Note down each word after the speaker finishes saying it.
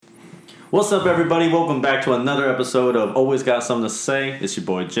What's up, everybody? Welcome back to another episode of Always Got Something to Say. It's your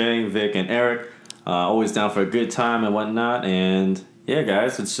boy Jay, Vic, and Eric. Always down for a good time and whatnot. And yeah,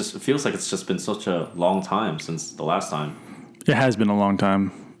 guys, it feels like it's just been such a long time since the last time. It has been a long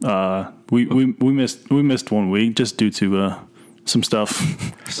time. We missed 1 week just due to some stuff,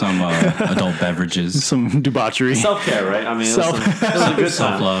 some adult beverages, some debauchery, self-care, right? I mean, it was a good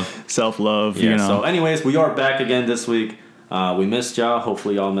time. Self-love. Yeah. So, anyways, we are back again this week. We missed y'all.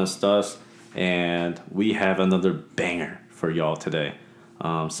 Hopefully, y'all missed us, and we have another banger for y'all today.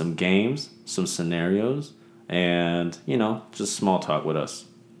 Some games, some scenarios, and just small talk with us.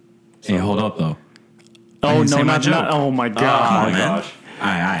 So, hey, hold up though. Oh no, not oh my god! Oh my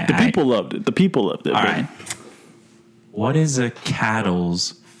gosh! The people loved it. The people loved it. All right. What is a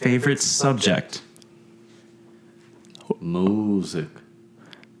cattle's favorite subject? Music.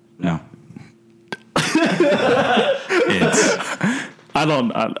 No. It's. I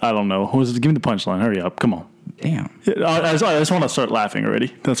don't know. Give me the punchline. Hurry up. Come on. Damn. I just want to start laughing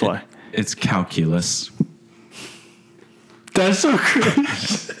already. That's why. It's calculus. That's so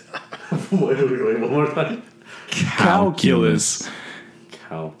crazy. Wait, one more time. Calculus.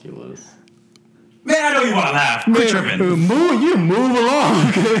 Man, I know you want to laugh. Quit tripping. Move along.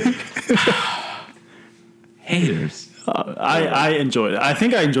 Okay. Haters. I enjoyed it. I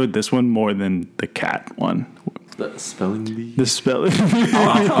think I enjoyed this one more than the cat one. The spelling bee. The spelling.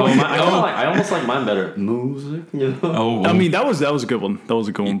 I almost like mine better. Music. Oh. I mean, that was a good one. That was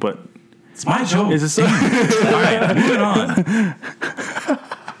a good one. But it's my joke. Is it so? All right, moving on.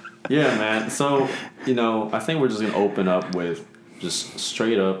 Yeah, man. So I think we're just gonna open up with just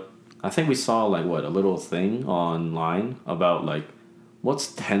straight up. I think we saw a little thing online about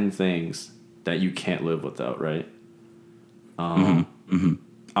what's 10 things that you can't live without, right? I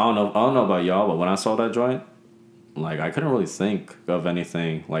don't know about y'all, but when I saw that joint, I couldn't really think of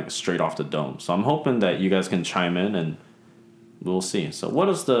anything straight off the dome. So I'm hoping that you guys can chime in and we'll see. So what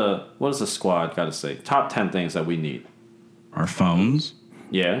does the squad got to say? Top 10 things that we need. Our phones.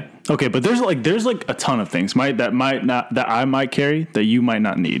 Yeah. Okay, but there's a ton of things that I might carry that you might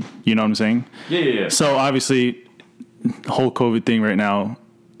not need. You know what I'm saying? Yeah. So obviously, the whole COVID thing right now,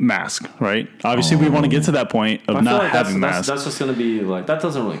 mask, right? Obviously, we want to get to that point of not having masks. That's just gonna be that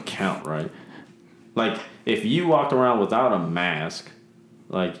doesn't really count, right? If you walked around without a mask,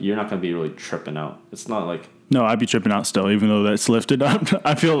 you're not gonna be really tripping out. It's not No, I'd be tripping out still, even though that's lifted up.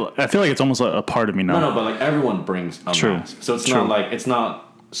 I feel like it's almost a part of me now. No, but everyone brings a mask, so it's not it's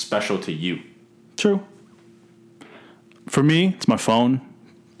not special to you. True. For me, it's my phone.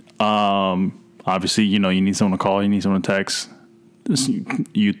 Obviously, you need someone to call, you need someone to text. Just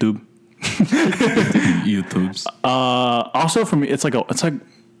YouTube. YouTube's. Also, for me, it's like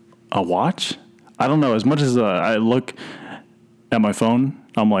a watch. I don't know. As much as I look at my phone,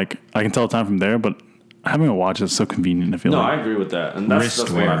 I'm I can tell the time from there, but having a watch is so convenient. I feel I agree with that, and that's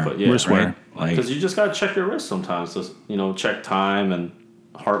what I put. Yeah, wrist wear, because you just gotta check your wrist sometimes. To, check time and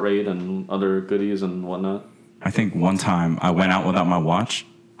heart rate and other goodies and whatnot. I think one time I went out without my watch.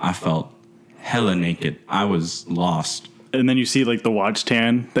 I felt hella naked. I was lost. And then you see the watch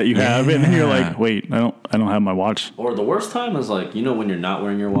tan that you have, and then you're like, wait, I don't have my watch. Or the worst time is when you're not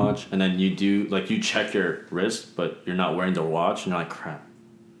wearing your watch, and then you do you check your wrist, but you're not wearing the watch, and you're like, crap.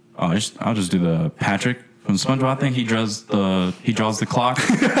 Oh, I'll just do the Patrick from SpongeBob thing. He draws the clock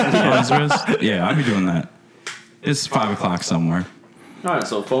on his wrist. Yeah, I'll be doing that. It's 5 o'clock somewhere. All right,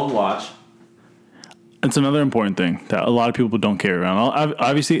 so phone, watch. It's another important thing that a lot of people don't carry around.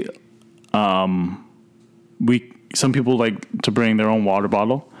 Obviously, some people like to bring their own water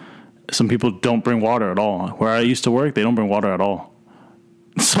bottle. Some people don't bring water at all. Where I used to work, they don't bring water at all.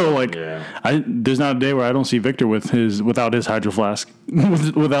 So there's not a day where I don't see Victor without his hydro flask,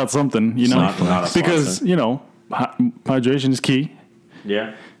 without something, because hydration is key.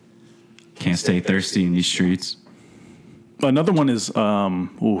 Yeah. Can't stay thirsty in these streets. Another one is this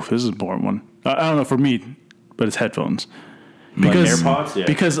is an important one. I don't know for me, but it's headphones. Because AirPods, yeah.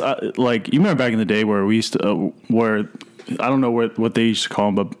 Because you remember back in the day where we used to where I don't know what they used to call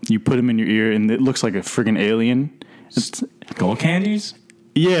them, but you put them in your ear and it looks like a friggin' alien. It's gold candies.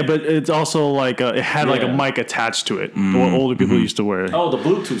 Yeah, but it's also it had a mic attached to it. What older people used to wear. Oh, the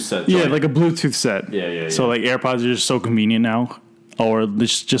Bluetooth set. Yeah, like a Bluetooth set. Yeah. So AirPods are just so convenient now. Or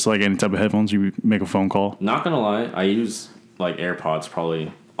it's just like any type of headphones, you make a phone call. Not gonna lie, I use AirPods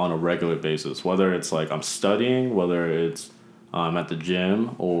probably on a regular basis. Whether it's I'm studying, whether it's I'm at the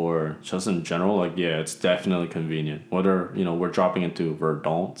gym, or just in general, it's definitely convenient. Whether we're dropping into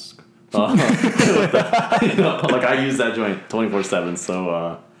Verdansk, I use that joint 24/7.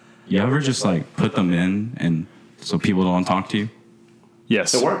 So you ever just put them in and so people don't talk to you?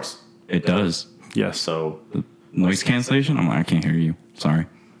 Yes, it works. It does. Yes. So Noise cancellation? I can't hear you. Sorry.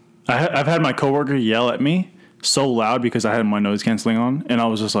 I've had my coworker yell at me so loud because I had my noise canceling on, and I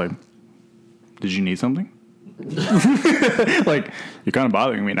was just like, "Did you need something?" Like, you're kind of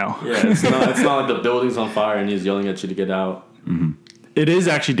bothering me now. yeah, it's not like the building's on fire and he's yelling at you to get out. It is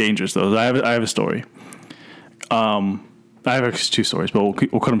actually dangerous, though. I have a story. I have actually 2 stories, but we'll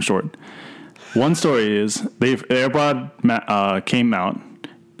cut them short. One story is the AirPod came out,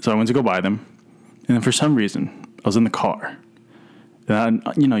 so I went to go buy them, and then for some reason I was in the car. And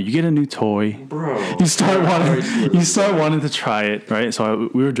you get a new toy, Bro. You start wanting to try it, right? So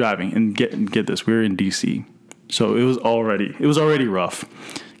we were driving, and get this, we were in DC, so it was already rough.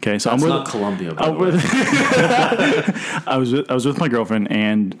 Okay, so That's not Colombia, by the way. I was with my girlfriend,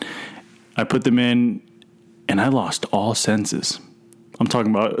 and I put them in, and I lost all senses. I'm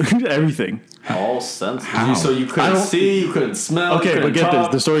talking about everything. All senses. How? So you couldn't see, you couldn't smell. Okay, you but get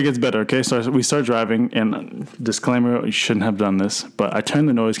talk. this. The story gets better. Okay, so we start driving, and disclaimer: you shouldn't have done this. But I turned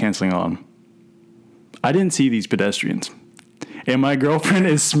the noise canceling on. I didn't see these pedestrians, and my girlfriend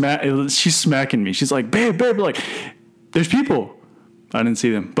she's smacking me. She's like, "Babe, like, there's people." I didn't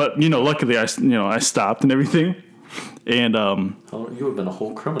see them, but luckily I stopped and everything, and Oh, you have been a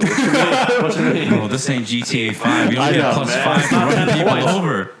whole criminal. What you mean? Oh, this ain't GTA 5. You don't I get know, plus man. 5 for running people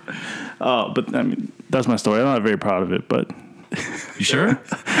over. but I mean that's my story. I'm not very proud of it, but You sure?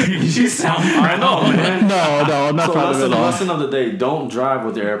 You sound I know, man. no, I'm not So proud of it at all. lesson of the day: don't drive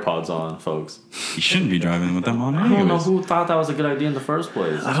with your AirPods on, folks. You shouldn't be driving with them on I don't know anyways. who thought that was a good idea in the first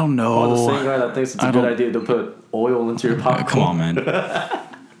place. I don't know. Or the same guy that thinks it's a I good don't- idea to put oil into your popcorn. Come on, man.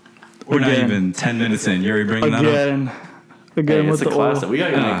 We're not Again. even 10 minutes in. You're already bringing that up. Again Hey, with it's a the classic. oil. We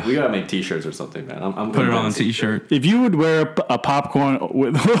gotta make T-shirts or something, man. I'm Put it on a convinced. t-shirt. If you would wear a popcorn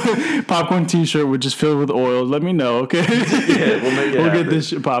with popcorn T-shirt with just filled with oil, let me know, okay? Yeah, we'll make it We'll happen. get this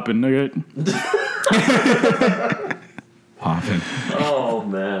shit popping. Okay. Popping. Oh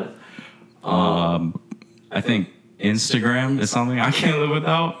man. I think Instagram is something I can't live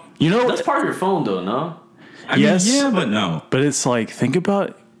without. You know, That's part of your phone, though, no? I mean, Yes. yeah, but no. but it's like think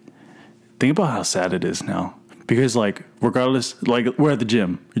about how sad it is now, because like regardless, like we're at the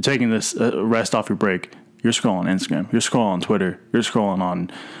gym, you're taking this rest off your break, you're scrolling Instagram, you're scrolling Twitter, you're scrolling on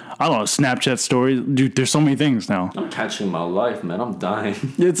I don't know Snapchat stories, dude. There's so many things now. I'm catching my life, man. I'm dying.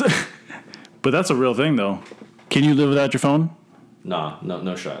 It's but that's a real thing though. Can you live without your phone? Nah,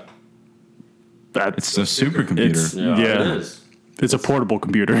 no shot. It's a supercomputer. It's- Yeah, Yeah. it is. It's a portable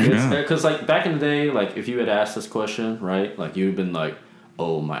computer. Yeah. Because like back in the day, like if you had asked this question, right? Like you'd been like,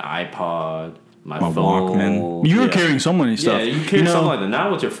 "Oh, my iPod, my My phone." Walkman. You were Yeah. carrying so many stuff. Yeah, you carry something like that.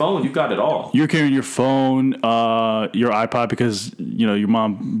 Now with your phone, you got it all. You're carrying your phone, your iPod because your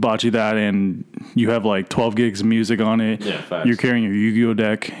mom bought you that, and you have like 12 gigs of music on it. Yeah, facts. You're carrying your Yu-Gi-Oh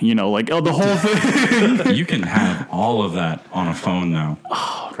deck. Like the whole thing. You can have all of that on a phone now.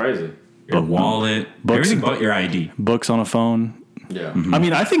 Crazy. Your wallet, Books. everything but your ID. Books on a phone. Yeah. I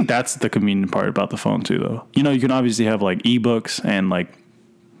mean, I think that's the convenient part about the phone too, though. You can obviously have like ebooks and like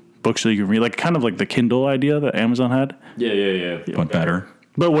books that you can read, like kind of like the Kindle idea that Amazon had, Yeah. But better.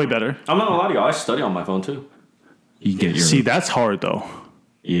 but way better. I'm not gonna lie to you. I study on my phone too. You get your See, that's hard though.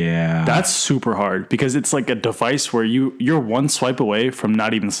 yeah. That's super hard because it's like a device where you're one swipe away from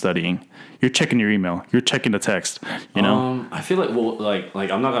not even studying. You're checking your email. You're checking the text. I feel like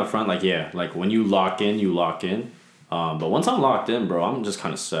like I'm not gonna front. Like like when you lock in, you lock in. But once I'm locked in, bro, I'm just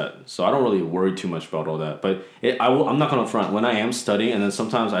kind of set. So I don't really worry too much about all that. But I'm not gonna front when I am studying, and then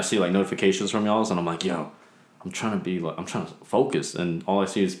sometimes I see like notifications from y'all, and I'm like, yo, I'm trying to focus, and all I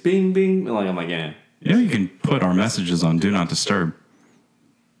see is bing, bing, and I'm like, yeah. You can put our messages on Do Not Disturb.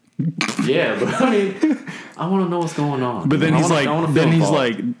 Yeah, but I mean, I want to know what's going on. But then I he's wanna- I wanna like,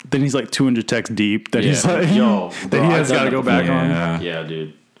 feel then he's like 200 texts deep. Then he's Yeah. like, Yo, then bro, he I've has got done to that go back before. on. Yeah. Yeah,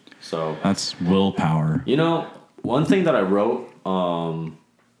 dude. So That's willpower. one thing that I wrote on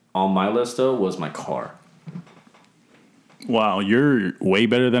my list though was my car. Wow, you're way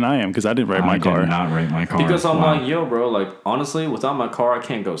better than I am because I didn't write my I car. did not rate my car. Because I'm Wow. like, yo, bro, like honestly, without my car, I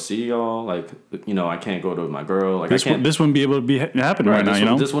can't go see y'all. Like, I can't go to my girl. Like, This I can't. this wouldn't be able to be happening right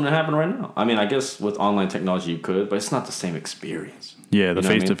now. This wouldn't happen right now. I mean, I guess with online technology you could, but it's not the same experience. Yeah, the You know what I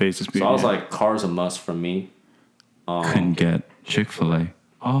mean? face-to-face experience. So I was like, car's a must for me. Couldn't get Chick-fil-A.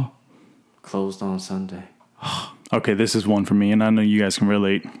 Oh. Closed on Sunday. okay, this is one for me, and I know you guys can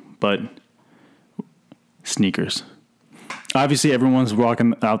relate, but sneakers. Obviously, everyone's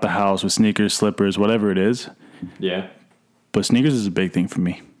walking out the house with sneakers, slippers, whatever it is. Yeah. But sneakers is a big thing for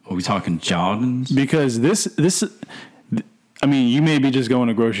me Are we talking Jordans? because this. I mean, you may be just going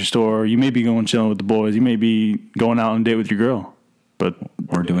to the grocery store. You may be going chilling with the boys. You may be going out on a date with your girl. But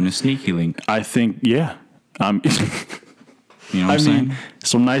Or doing a sneaky link. I think, yeah. You know what I'm saying?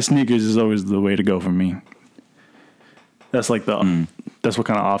 Some nice sneakers is always the way to go for me. That's like that's what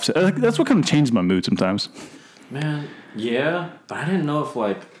kind of offset. That's what kind of changes my mood sometimes. Man, yeah, but I didn't know if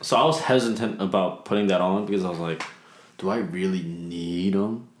so I was hesitant about putting that on because I was like, do I really need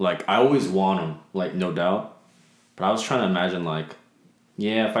them? Like, I always want them, like, no doubt. But I was trying to imagine, like,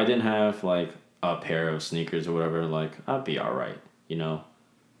 yeah, if I didn't have, like, a pair of sneakers or whatever, like, I'd be all right, you know?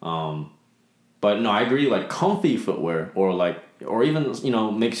 But no, I agree, like, comfy footwear or even, you know,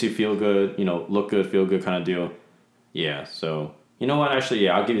 makes you feel good, you know, look good, feel good kind of deal. Yeah, so, you know what, actually,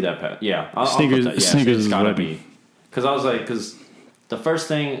 yeah, I'll give you that. Yeah, sneakers, I'll put that. Yeah, sneakers it's is gotta ready. be. Because I was like, the first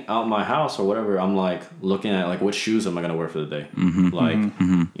thing out my house or whatever, I'm like looking at like what shoes am I gonna wear for the day?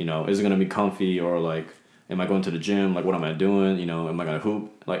 You know, is it gonna be comfy or like am I going to the gym? Like what am I doing? You know, am I gonna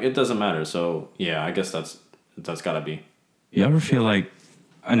hoop? Like it doesn't matter. So yeah, I guess that's gotta be. You ever feel like,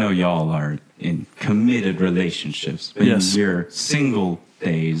 I know y'all are in committed relationships, but yes. in your single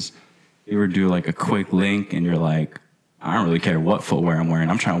days, you ever do like a quick link and you're like, I don't really care what footwear I'm wearing.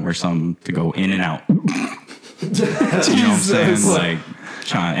 I'm trying to wear something to go in and out. You know what I'm saying? Like,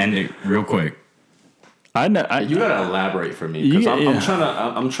 trying to end it real quick. You gotta elaborate for me because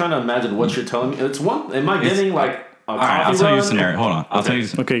I'm trying to imagine what you're telling me. It's one. Am I getting like a coffee I'll tell you a run? scenario. Hold on. I'll tell you.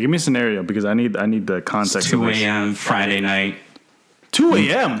 Okay, give me a scenario because I need the context. 2 of this. a.m. Friday night. 2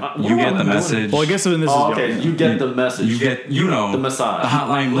 a.m. You get the message. Well, I guess this is okay. You get the message. You get the massage, the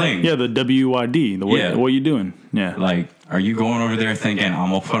hotline bling. Yeah, the WYD. What you doing? Yeah. Like, are you going over there thinking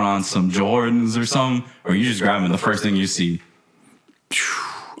I'm gonna put on some Jordans or something, or are you just grabbing the first thing you see?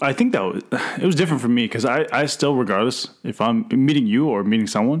 I think it was different for me because I still, regardless if I'm meeting you or meeting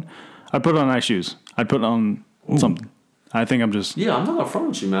someone, I put on nice shoes. I put on something. I think I'm just I'm not gonna front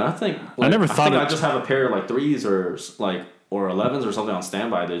with you, man. I think I just have a pair of like 3s or 11s or something on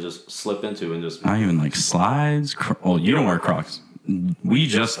standby to just slip into and just not even like slides. Well, you don't wear Crocs. We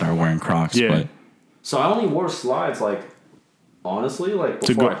just started wearing Crocs, but so I only wore slides like honestly like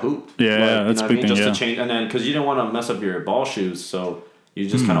before I hooped. Yeah, that's you know a big thing. Just yeah. to change, and then because you didn't want to mess up your ball shoes, so you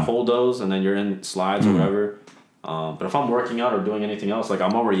just kind of hold those, and then you're in slides or whatever. But if I'm working out or doing anything else, like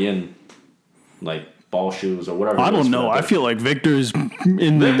I'm already in like ball shoes or whatever. I don't know. I feel like Victor's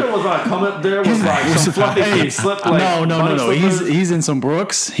in Victor was like come up there with like some fluffy slip. Like, no. He's in some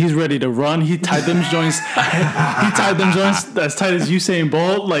Brooks. He's ready to run. He tied them joints. As tight as Usain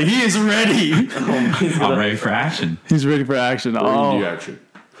Bolt. Like he is ready. I'm ready for action. He's ready for action. Action.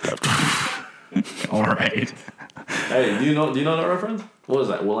 All right. Hey, do you know that reference? What is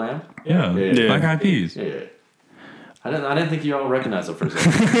that? Will.i.am? Yeah. Black Eyed Peas. Yeah. I didn't think you all recognized it for a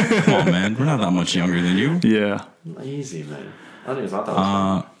second. Come on, man. We're not that much younger than you. Yeah. Easy, man. I thought that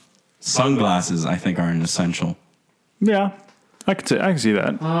was sunglasses, I think, are an essential. Yeah. I can see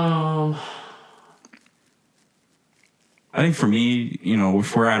that. I think for me, you know,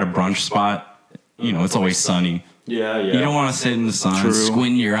 if we're at a brunch spot, you know, it's always sunny. Yeah. You don't want to sit in the sun,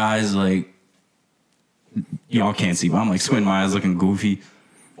 squint your eyes like, y'all can't see, but I'm like squinting my eyes looking goofy.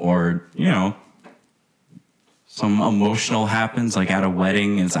 Or, you know, some emotional happens, like at a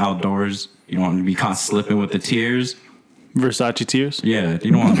wedding, it's outdoors. You don't want to be caught slipping with the tears. Versace tears? Yeah,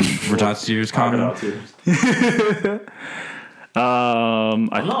 you don't want Versace tears coming. I'm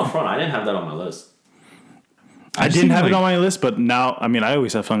not front. I didn't have that on my list. I didn't have it on my list, but now, I mean, I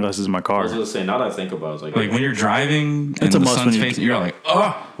always have sunglasses in my car. I was going to say, now that I think about it, it's like when you're driving and the sun's facing, you're like,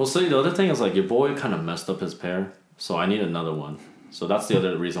 oh. Well, see, the other thing is like your boy kind of messed up his pair, so I need another one. So that's the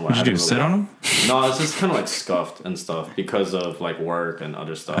other reason why. Did you sit on them? No, it's just kind of like scuffed and stuff because of like work and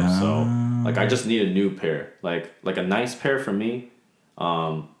other stuff. So like I just need a new pair, like a nice pair for me.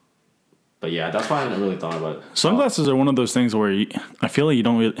 But yeah, that's why I haven't really thought about it. Sunglasses are one of those things where I feel like you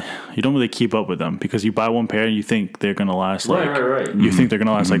don't really keep up with them because you buy one pair and you think they're gonna last right. You think they're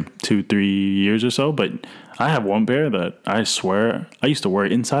gonna last like 2-3 years or so, but I have one pair that I swear I used to wear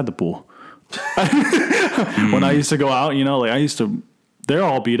inside the pool. When I used to go out, you know, like they're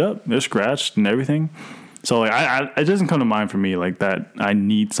all beat up, they're scratched and everything. So like it doesn't come to mind for me like that I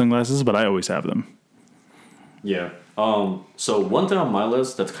need sunglasses, but I always have them. Yeah. So one thing on my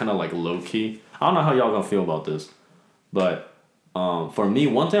list that's kind of like low key. I don't know how y'all gonna feel about this, but for me,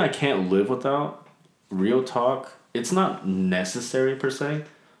 one thing I can't live without. Real talk. It's not necessary per se,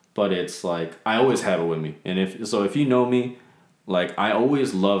 but it's like I always have it with me. And if you know me, like I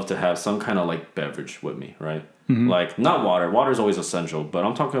always love to have some kind of like beverage with me, right? Mm-hmm. Like not water. Water's always essential, but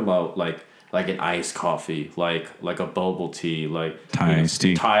I'm talking about like an iced coffee, like a bubble tea, like Thai iced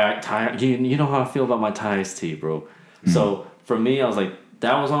tea. Thai. You know how I feel about my Thai iced tea, bro. Mm-hmm. So for me, I was like,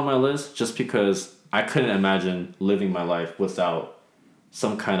 that was on my list just because I couldn't imagine living my life without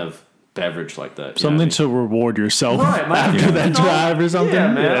some kind of beverage like that. Something to reward yourself after that drive or something.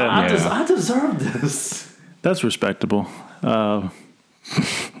 Yeah, man. I deserve this. That's respectable. I'm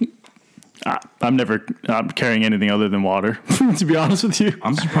never carrying anything other than water, to be honest with you.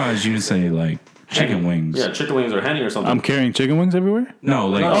 I'm surprised you didn't say like chicken wings. Yeah, chicken wings or Henny or something. I'm carrying chicken wings everywhere? No,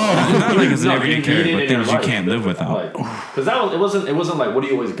 like not like it's an everyday carry, but things you can't live without. Because it wasn't like what do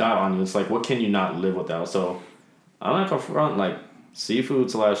you always got on you. It's like what can you not live without. So I'm not gonna front like seafood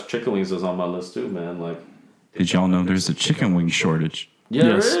 / chicken wings is on my list too, man. Like, did y'all know there's a chicken wing shortage? Yeah,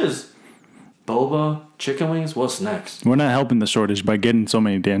 yes. There is. Boba, chicken wings, what's next? We're not helping the shortage by getting so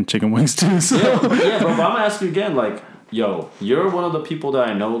many damn chicken wings too. So. Yeah, bro, but I'm gonna ask you again, like, yo, you're one of the people that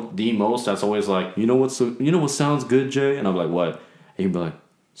I know the most that's always like, you know what sounds good, Jay? And I'm like, what? And you'd be like,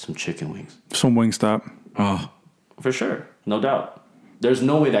 some chicken wings. Some Wingstop. Oh. For sure. No doubt. There's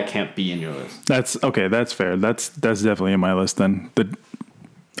no way that can't be in your list. That's fair. That's definitely in my list then.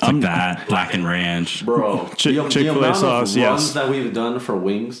 Like that, Black and Ranch. Bro, Chick-fil-A sauce, runs that we've done for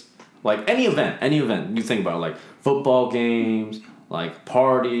wings, like any event, you think about it, like football games, like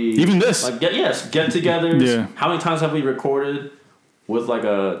parties. Even this. Like, get-togethers. Yeah. How many times have we recorded with like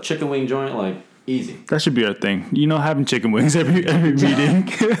a chicken wing joint? Like, easy. That should be our thing. Having chicken wings every meeting.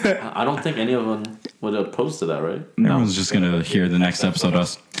 I don't think any of them would oppose to that, right? Everyone's just going to hear the next episode of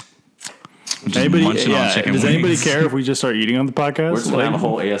us. Does anybody care if we just start eating on the podcast? We're just going to have a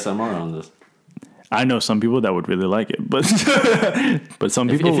whole ASMR on this. I know some people that would really like it, but some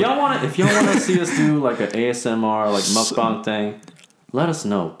people. If y'all want to see us do like an ASMR like mukbang thing, let us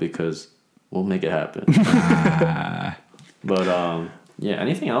know because we'll make it happen. But yeah,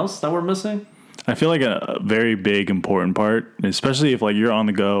 anything else that we're missing? I feel like a very big important part, especially if like you're on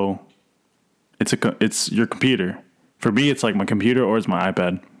the go. It's your computer. For me, it's like my computer or it's my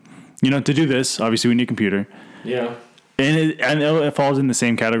iPad. To do this, obviously we need a computer. Yeah. And I know it falls in the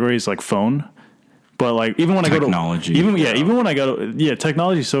same category as like phone. But like even when technology. even when I go to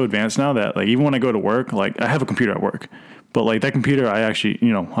technology is so advanced now that like even when I go to work, like I have a computer at work. But like that computer I actually,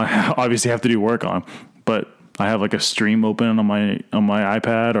 I obviously have to do work on. But I have like a stream open on my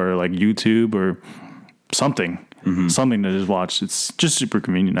iPad or like YouTube or something. Mm-hmm. Something to just watch. It's just super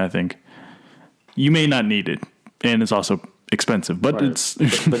convenient, I think. You may not need it. And it's also expensive, but it's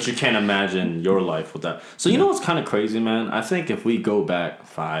but you can't imagine your life with that. So you know what's kind of crazy, man? I think if we go back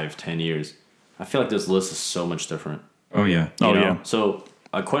 5-10 years, I feel like this list is so much different. Oh yeah. Yeah. So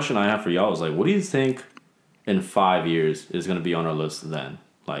a question I have for y'all is like, what do you think in 5 years is going to be on our list then?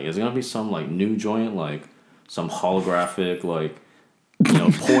 Like, is it going to be some like new joint, like some holographic, like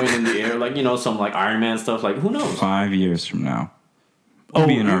point in the air, like some like Iron Man stuff? Like, who knows? 5 years from now. We'll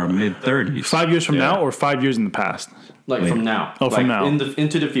be in our mid-30s. 5 years from now or 5 years in the past? Like from now. Oh, like from now.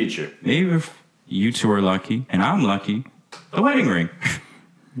 Into the future. Maybe if you two are lucky and I'm lucky, the wedding ring.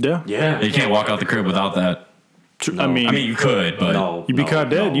 Yeah. Yeah. You can't walk out the crib without that. No. I mean, you could, but you'd be caught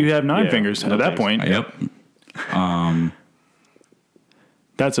dead. You have 9 fingers at that point. Yep.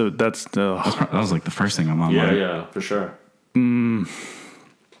 That was like the first thing on my mind. Yeah, for sure.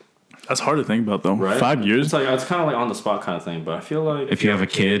 That's hard to think about though. Right? 5 years. It's kind of like on the spot kind of thing, but I feel like if you have a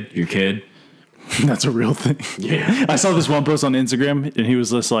kid, your kid. That's a real thing. Yeah. I saw this one post on Instagram and he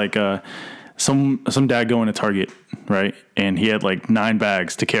was just like some dad going to Target, right? And he had like 9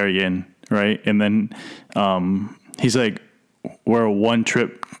 bags to carry in, right? And then he's like, we're a one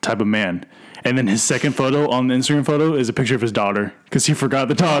trip type of man. And then his second photo on the Instagram photo is a picture of his daughter because he forgot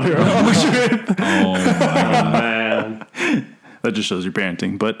the daughter on the trip. Oh man. That just shows your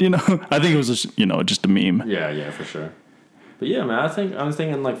parenting. But, I think it was just, just a meme. Yeah, for sure. But yeah, man, I was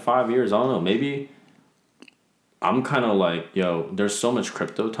thinking like 5 years, I don't know, maybe I'm kind of like, yo, there's so much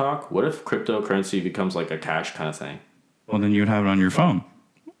crypto talk. What if cryptocurrency becomes like a cash kind of thing? Well, then you'd have it on your phone.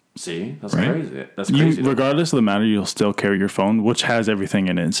 See? That's crazy. That's crazy. Regardless of the matter, you'll still carry your phone, which has everything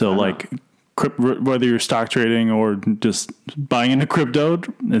in it. So like whether you're stock trading or just buying into crypto,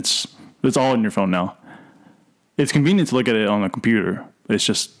 it's all in your phone now. It's convenient to look at it on a computer. It's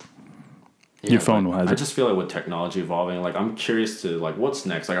just your phone will have it. I just feel like with technology evolving, like I'm curious to like what's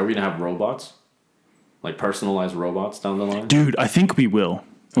next. Like, are we gonna have robots, like personalized robots down the line? Dude, I think we will.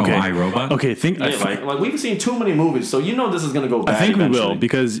 Okay, iRobot. Okay, like we've seen too many movies, so this is gonna go bad. I think eventually. We will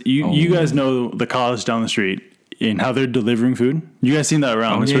because you guys know the college down the street and how they're delivering food. You guys seen that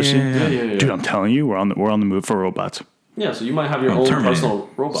around, especially. Yeah. Dude, I'm telling you, we're on the move for robots. Yeah, so you might have your own personal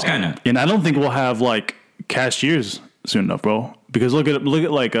robot. Skynet. And I don't think we'll have like cashiers soon enough, bro. Because look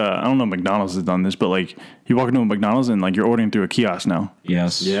at like I don't know if McDonald's has done this, but like you walk into a McDonald's and like you're ordering through a kiosk now.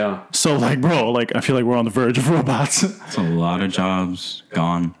 Yes. Yeah. So like, bro, like I feel like we're on the verge of robots. It's a lot of jobs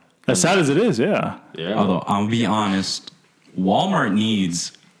gone. As sad as it is, yeah. Although I'll be honest, Walmart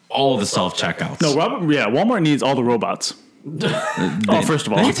needs all the self-checkouts. No, Walmart needs all the robots. First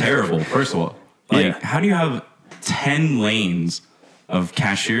of all. They're terrible, first of all. Like, how do you have 10 lanes of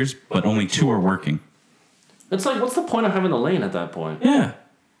cashiers, but only 2 are working? It's like, what's the point of having a lane at that point? Yeah.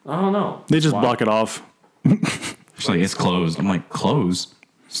 I don't know. They just block it off. It's like, it's closed. I'm like, closed?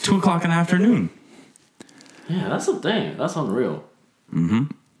 It's 2 o'clock in the afternoon. Yeah, that's the thing. That's unreal. Mm-hmm.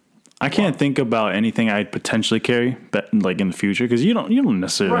 I can't think about anything I'd potentially carry, like in the future, because you don't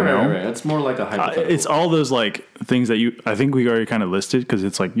necessarily know. Right. It's more like a hypothetical. It's all those like things that I think we already kind of listed, because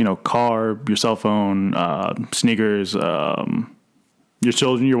it's like, car, your cell phone, sneakers, your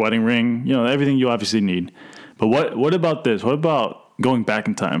children, your wedding ring, everything you obviously need. But what about this? What about going back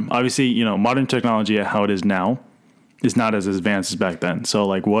in time? Obviously, modern technology, how it is now, is not as advanced as back then. So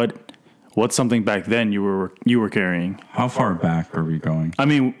like what's something back then you were carrying? How far back are we going? I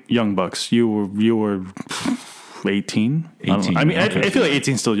mean, young bucks. You were 18. 18. I mean, I feel like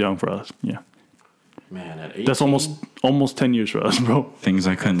 18 is still young for us. Yeah. Man, at 18? That's almost 10 years for us, bro. Things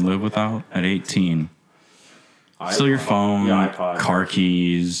I couldn't live without at 18. Still your phone, iPod. Car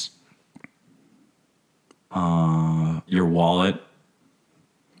keys, your wallet,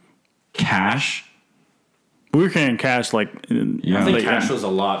 cash. We were carrying cash I think cash was a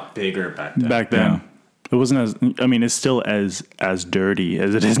lot bigger back then. Yeah. It wasn't as. I mean, it's still as dirty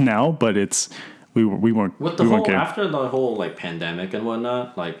as it is now, but we weren't. With the whole after the whole like pandemic and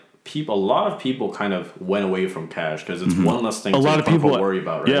whatnot, like a lot of people kind of went away from cash because it's one less thing. A lot of people worry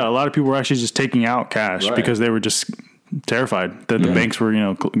about. Right? Yeah, a lot of people were actually just taking out cash because they were just terrified that the banks were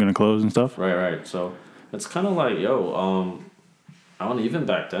going to close and stuff. Right. So it's kind of like, I don't even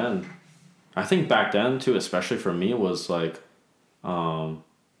back then. I think back then too, especially for me, was like, I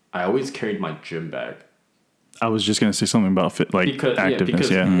always carried my gym bag. I was just gonna say something about activeness.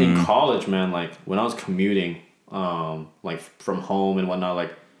 Because in college, man, like when I was commuting, like from home and whatnot,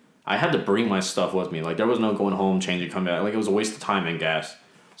 like I had to bring my stuff with me. Like there was no going home, changing, coming back. Like it was a waste of time and gas.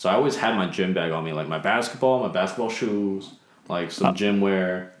 So I always had my gym bag on me, like my basketball shoes, like some gym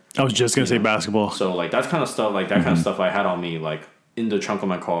wear. I was just gonna say basketball. So like that kind of stuff, kind of stuff I had on me, like in the trunk of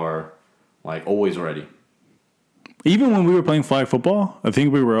my car. Like, always ready. Even when we were playing flag football, I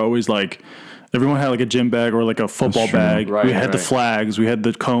think we were always like, everyone had like a gym bag or like a football bag. Right, we had the flags, we had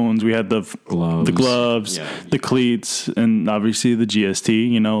the cones, we had the gloves, the cleats, and obviously the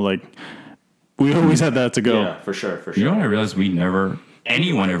GST, like, we always had that to go. Yeah, for sure. You know what I realized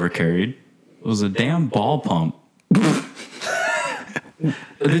anyone ever carried? It was a damn ball pump.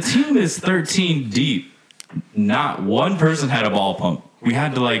 The team is 13 deep. Not one person had a ball pump. We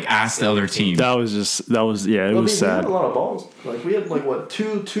had to ask the other team. It was sad. We had a lot of balls. Like we had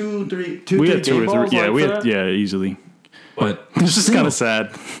two, three. We had 2 or 3. Yeah, easily. But it's just kind of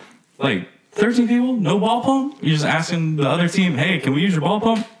sad. 13 people, no ball pump. You're just asking the other team, "Hey, can we use your ball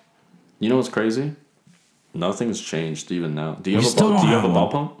pump?" You know what's crazy? Nothing's changed even now. Do you have a ball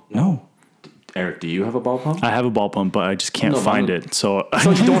pump? No. Eric, do you have a ball pump? I have a ball pump, but I just can't find it. So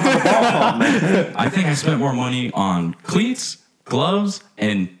you don't have a ball pump, man. I think I spent more money on cleats, gloves,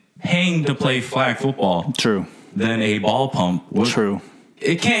 and paying to play flag football. True. Than a ball pump. True.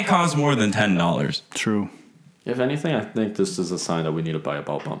 It can't cost more than $10. True. If anything, I think this is a sign that we need to buy a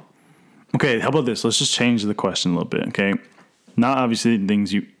ball pump. Okay, how about this? Let's just change the question a little bit, okay? Not obviously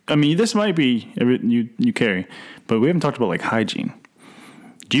things this might be you carry, but we haven't talked about hygiene.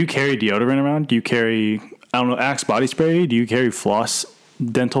 Do you carry deodorant around? Do you carry, Axe body spray? Do you carry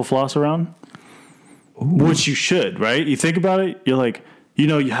dental floss around? Ooh. Which you should, right? You think about it, you're like,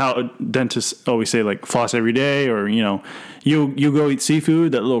 how dentists always say floss every day, or you go eat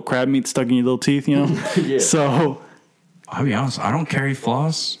seafood, that little crab meat stuck in your little teeth, Yeah. So I'll be honest, I don't carry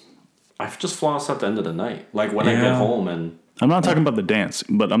floss. I just floss at the end of the night, when I get home. And I'm not talking about the dance,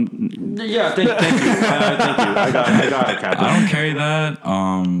 but I'm. Yeah, thank you. Thank you. I got it, Captain. I don't carry that.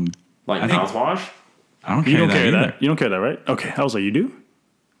 Mouthwash? I don't carry that either. You don't carry that, right? Okay, I was like, you do?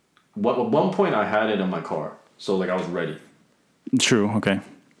 At one point, I had it in my car, so I was ready. True. Okay.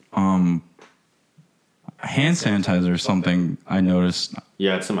 Hand sanitizer is something I noticed.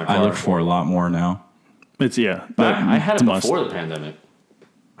 Yeah, it's in my car. I look for a lot more now. But I had it before the pandemic.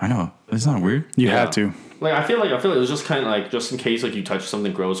 I know. It's not weird. You had to. I feel like it was just kind of just in case you touch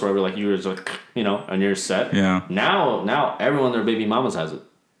something gross or whatever, you were just and you're set. Yeah. Now everyone, their baby mamas has it.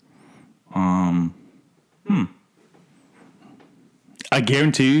 I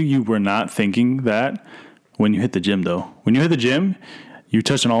guarantee you were not thinking that when you hit the gym, though. When you hit the gym, you're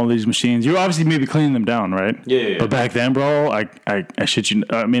touching all of these machines. You're obviously maybe cleaning them down, right? Yeah. But back then, bro, I shit you.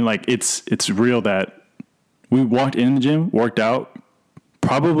 I mean, it's real that we walked in the gym, worked out,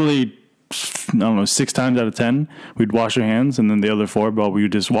 probably I don't know, 6 times out of 10, we'd wash our hands, and then the other 4, but we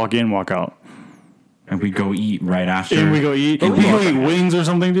would just walk in, walk out. And we'd go eat right after. And we go eat. We go eat wings or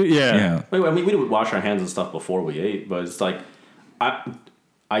something, dude. Yeah. Wait, I mean, we would wash our hands and stuff before we ate, but it's like,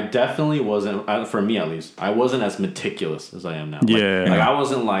 I definitely wasn't, for me at least, I wasn't as meticulous as I am now. Like, I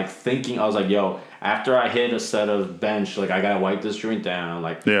wasn't like thinking, I was like, yo, after I hit a set of bench, like I gotta wipe this joint down.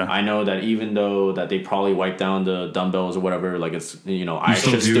 Like, I know that even though that they probably wipe down the dumbbells or whatever, like it's, I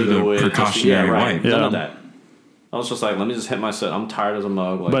should still do it. Precautionary wipe. None of that. I was just like, let me just hit my set. I'm tired as a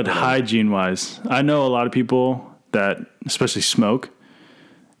mug. Like, but hygiene-wise, I know a lot of people that, especially smoke,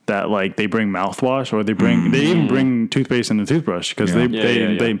 that like they bring mouthwash or they even bring toothpaste and a toothbrush because they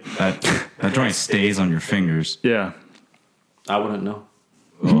that joint stays on your fingers. Yeah, I wouldn't know.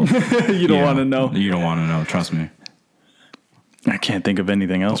 Well, you don't want to know. You don't want to know. Trust me. I can't think of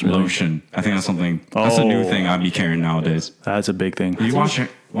anything else. Really. Lotion. I think that's something. That's a new thing I'd be carrying nowadays. That's a big thing. You wash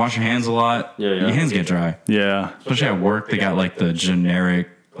your hands a lot. Yeah. Your hands get dry. Yeah. Especially at work, they got like the generic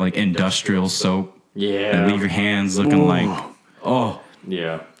like industrial soap. Yeah. That leave your hands looking like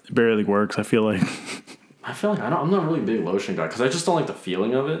Yeah. It barely works. I feel like I'm not really a big lotion guy because I just don't like the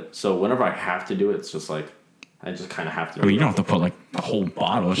feeling of it. So whenever I have to do it, it's just like I just kind of have to. Well, you don't have to put like a whole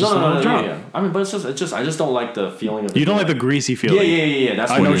bottle. It's just no, drop. Yeah. I mean, but it's just I just don't like the feeling of it. You don't like the greasy feeling. Yeah.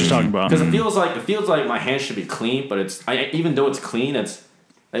 That's I know what you're talking about. Because it feels like my hands should be clean, but even though it's clean, it's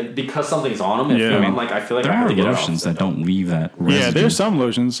because something's on them. I feel like there I have to get lotions that don't leave that residue. Yeah, there's some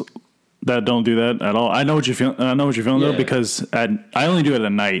lotions that don't do that at all. I know what you're feeling. Though because I only do it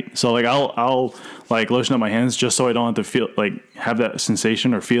at night. So like I'll like lotion up my hands just so I don't have to feel like have that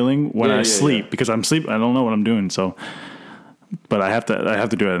sensation or feeling when I sleep because I'm sleep. I don't know what I'm doing. So, but I have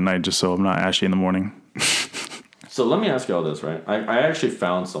to do it at night just so I'm not ashy in the morning. So let me ask you all this, right? I actually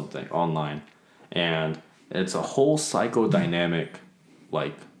found something online, and it's a whole psychodynamic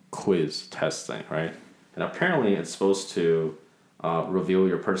like quiz test thing, right? And apparently it's supposed to reveal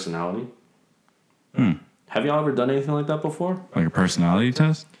your personality. Have y'all ever done anything like that before? Like a personality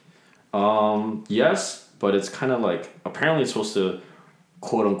test? Yes, but it's kind of like apparently it's supposed to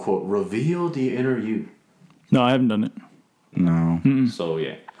quote unquote reveal the inner you. No, I haven't done it. No. So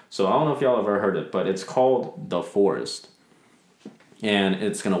yeah. So I don't know if y'all ever heard it, but it's called The Forest, and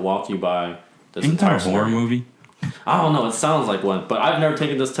it's gonna walk you by this entire horror movie. I don't know. It sounds like one, but I've never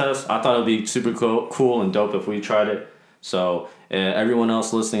taken this test. I thought it would be super cool and dope if we tried it. So everyone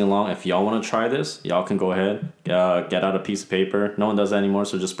else listening along, if y'all want to try this, y'all can go ahead, get out a piece of paper. No one does that anymore,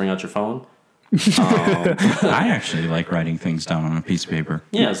 so just bring out your phone. I actually like writing things down on a piece of paper.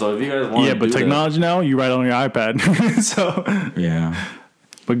 Yeah, so if you guys want to but technology now, you write on your iPad. So yeah.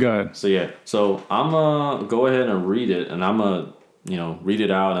 But go ahead. So yeah, so I'm going to go ahead and read it, and I'm going to, read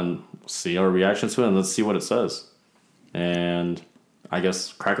it out and see our reaction to it, and let's see what it says. And I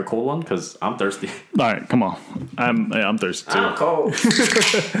guess crack a cold one because I'm thirsty. All right, come on. I'm thirsty too. I'm cold.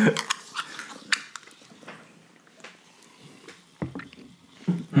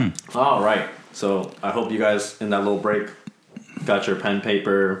 All right. So I hope you guys in that little break got your pen,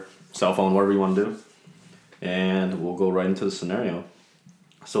 paper, cell phone, whatever you want to do, and we'll go right into the scenario.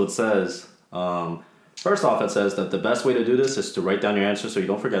 So it says, first off, it says that the best way to do this is to write down your answers so you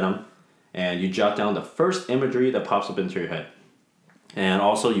don't forget them, and you jot down the first imagery that pops up into your head. And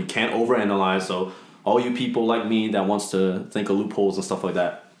also, you can't overanalyze, so all you people like me that wants to think of loopholes and stuff like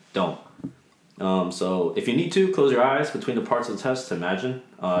that, don't. So if you need to, close your eyes between the parts of the test to imagine.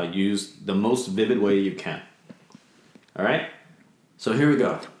 Use the most vivid way you can. All right? So here we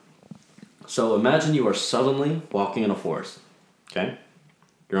go. So imagine you are suddenly walking in a forest, okay?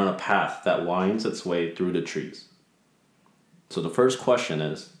 You're on a path that winds its way through the trees. So the first question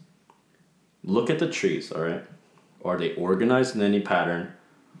is, look at the trees, all right? Are they organized in any pattern,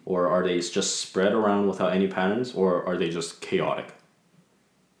 or are they just spread around without any patterns, or are they just chaotic?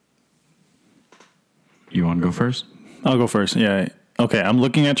 You want to go first? I'll go first. Yeah. Okay, I'm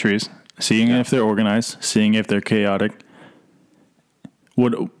looking at trees, seeing if they're organized, seeing if they're chaotic.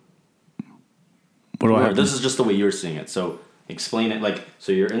 What do I have? This is just the way you're seeing it. So explain it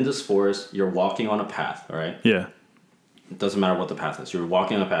so you're in this forest, you're walking on a path, all right? Yeah. It doesn't matter what the path is. You're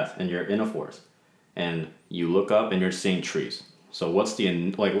walking on a path and you're in a forest. And you look up and you're seeing trees. So what's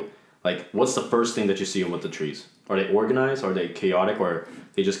the what's the first thing that you see with the trees? Are they organized? Are they chaotic? Or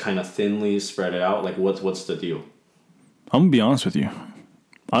they just kind of thinly spread it out? Like what's the deal? I'm gonna be honest with you.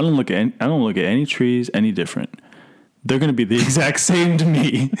 I don't look at any trees any different. They're gonna be the exact same to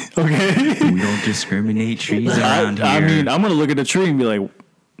me. Okay. We don't discriminate trees around here. I mean, I'm gonna look at a tree and be like,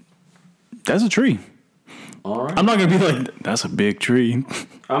 "That's a tree." All right. I'm not gonna be like, that's a big tree.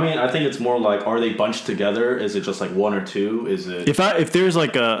 I mean, I think it's more like, are they bunched together? Is it just like one or two? Is it If there's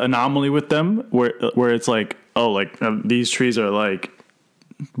like a anomaly with them where it's like, oh, like these trees are like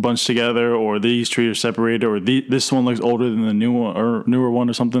bunched together, or these trees are separated, or this one looks older than the new one or newer one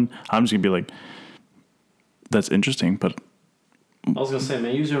or something, I'm just gonna be like, that's interesting. But I was gonna say,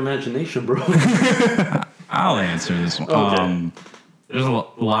 man, use your imagination, bro. I'll answer this one. Okay. There's a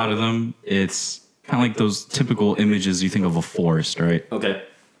lot of them. It's kind of like those typical images you think of a forest, right? Okay.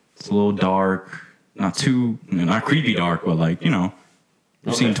 It's a little dark, not creepy dark, but like,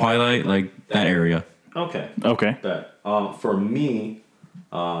 you've seen Twilight, like that area. Okay. okay, That for me,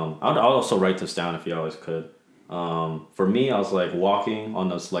 I'll also write this down if you always could. For me, I was like walking on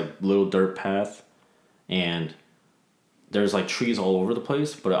this like little dirt path, and there's like trees all over the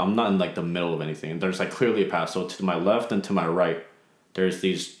place, but I'm not in like the middle of anything. There's like clearly a path. So to my left and to my right, there's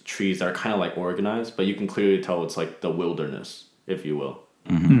these trees that are kind of like organized, but you can clearly tell it's like the wilderness, if you will.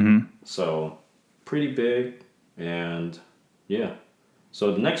 mm-hmm. So pretty big, and yeah.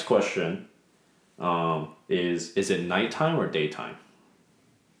 So the next question is it nighttime or daytime?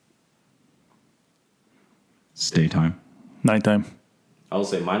 It's daytime. Nighttime. I would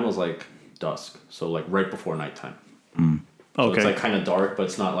say mine was like dusk, so like right before nighttime. So Okay, it's like kind of dark, but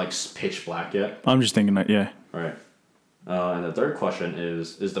it's not like pitch black yet. I'm just thinking that. Yeah, Right. And the third question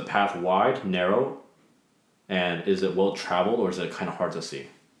is the path wide, narrow, and is it well traveled, or is it kind of hard to see?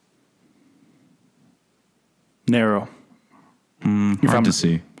 narrow. Hard to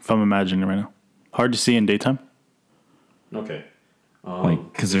see. If I'm imagining it right now, hard to see in daytime. Okay.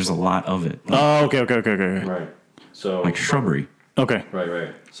 Like, because there's a lot of it. Oh, okay. Right. So Like shrubbery. Okay.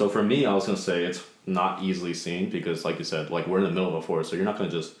 Right. So for me, I was gonna say it's not easily seen because, like you said, like we're in the middle of a forest, so you're not gonna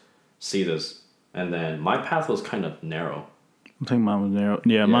just see this. And then my path was kind of narrow. I think mine was narrow.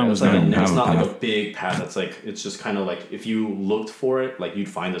 Yeah, mine was it's like narrow. it's not like a big path. It's like it's just kind of like if you looked for it, like you'd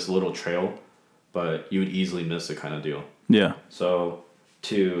find this little trail, but you would easily miss it, kind of deal. Yeah. So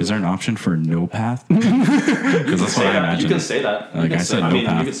is there an option for no path? Because that's what I imagine. You can say that. Like I said, no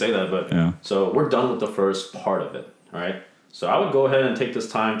path. You can say that, but Yeah. So we're done with the first part of it. All right. So I would go ahead and take this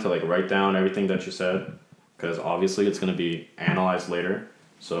time to like write down everything that you said, because obviously it's going to be analyzed later.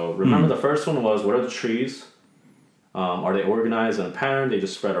 So remember, the first one was, what are the trees? Are they organized in a pattern? They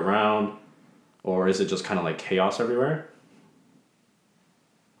just spread around, or is it just kind of like chaos everywhere?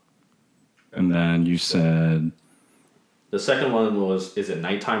 And then you said The second one was, is it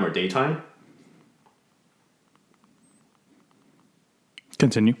nighttime or daytime?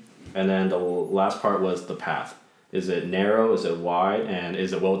 Continue. And then the last part was the path. Is it narrow? Is it wide? And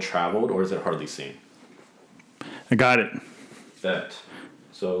is it well traveled, or is it hardly seen? I got it. Bet.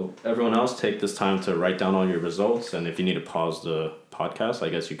 So everyone else, take this time to write down all your results, and if you need to pause the podcast, I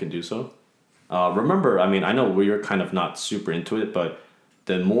guess you can do so. Remember, I mean, I know we're kind of not super into it, but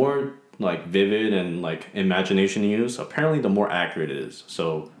the more like vivid and like imagination you use, apparently the more accurate it is.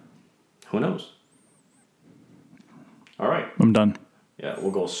 So who knows? All right. I'm done. Yeah,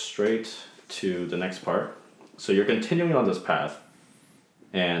 we'll go straight to the next part. So you're continuing on this path,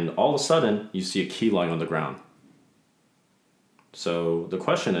 and all of a sudden you see a key lying on the ground. So the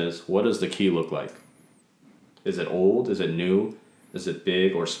question is, what does the key look like? Is it old? Is it new? Is it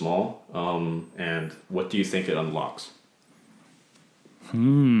big or small? And what do you think it unlocks?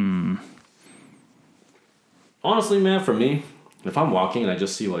 Honestly, man, for me, if I'm walking and I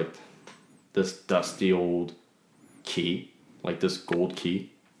just see like this dusty old key, like this gold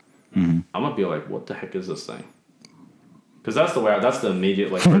key, I'm gonna be like, what the heck is this thing? Because that's the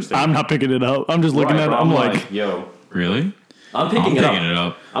immediate like first thing. I'm not picking it up. I'm just looking at it. I'm like, yo, really? I'm picking it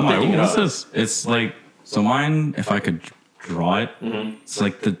up. I'm picking it up. What's this? It's like, so mine, if I could draw it, it's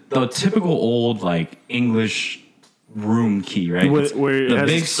like the typical old like English room key, right? Where the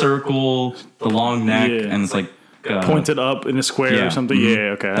big circle, the long neck, and it's like pointed up in a square or something.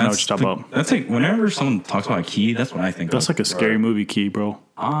 Yeah, okay, I know what you're talking about. That's like, whenever someone talks about a key, that's what I think. That's like a scary movie key, bro.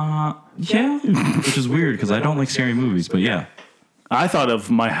 Yeah, which is weird because I don't like scary movies, but yeah. I thought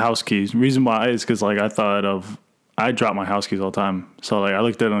of my house keys. Reason why is because like I drop my house keys all the time. So like I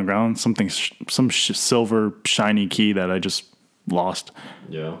looked at it on the ground, some silver shiny key that I just lost.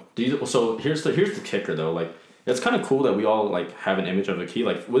 Yeah. So here's the kicker though. Like it's kind of cool that we all like have an image of a key.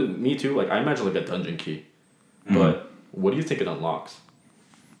 Like with me too. Like I imagine like a dungeon key. But what do you think it unlocks?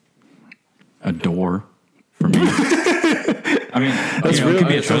 A door for me. I mean, it could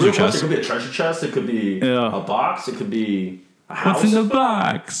be a treasure chest. It could be a treasure chest. It could be a box. It could be a house. What's in the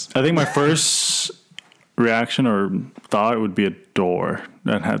box? I think my first reaction or thought would be a door.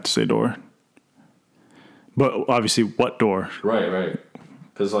 I'd have to say door. But obviously, what door? Right.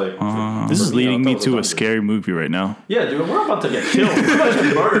 Because like this is leading me to a scary movie right now. Yeah, dude, we're about to get killed. We're about to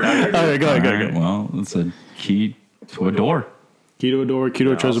get murdered out here. All right, go ahead. Well, it's a key to a door. Key to a door, key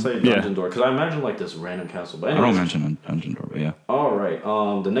to a treasure. I'll say dungeon door because I imagine like this random castle. But anyways, I don't mention a dungeon door, but yeah. All right.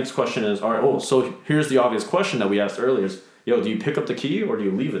 The next question is all right. Oh, so here's the obvious question that we asked earlier: is do you pick up the key or do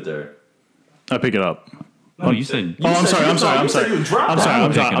you leave it there? I pick it up. No, you said. I'm sorry. I'm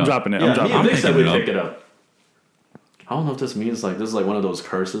dropping it. I'm Vic said we pick it up. I don't know if this means like this is like one of those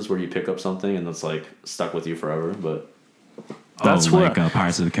curses where you pick up something and it's like stuck with you forever, but. That's like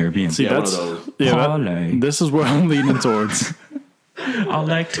Pirates of the Caribbean. See, that's one of those. This is where I'm leaning towards. I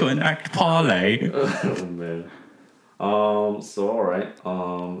like to enact parlay. Oh man. So all right.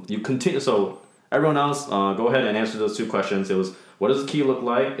 You continue. So everyone else, go ahead and answer those two questions. It was, what does the key look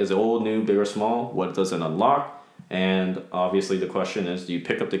like? Is it old, new, big, or small? What does it unlock? And obviously the question is, do you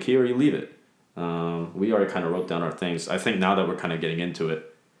pick up the key or you leave it? We already kind of wrote down our things. I think now that we're kind of getting into it.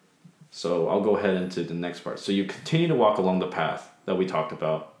 So I'll go ahead into the next part. So you continue to walk along the path that we talked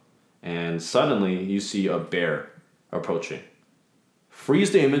about, and suddenly you see a bear approaching.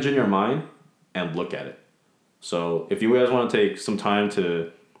 Freeze the image in your mind and look at it. So if you guys want to take some time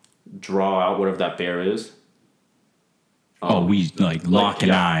to draw out whatever that bear is. We like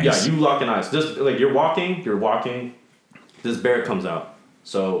locking eyes. Yeah, you locking eyes. Just like you're walking, this bear comes out.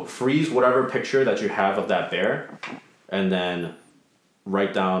 So freeze whatever picture that you have of that bear and then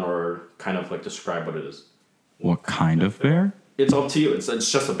write down or kind of like describe what it is. What kind of bear? It's up to you. It's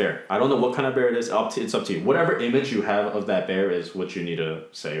just a bear. I don't know what kind of bear it is. It's up to you. Whatever image you have of that bear is what you need to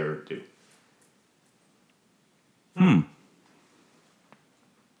say or do. I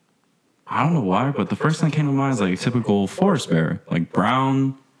don't know why, but the first thing that came to mind is like a typical forest bear. Like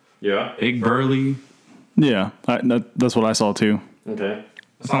brown. Yeah. Big burly. Yeah. That's what I saw too. Okay.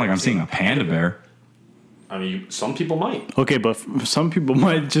 It's not like I'm seeing a panda bear. I mean, some people might. Okay, but some people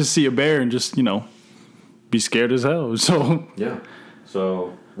might just see a bear and just, be scared as hell. So yeah.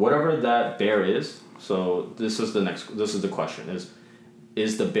 So whatever that bear is. So this is the question: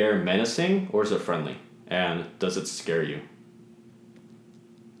 is the bear menacing or is it friendly? And does it scare you?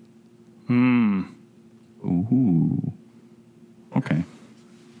 Ooh. Okay.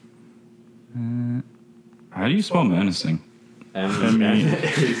 How do you spell menacing?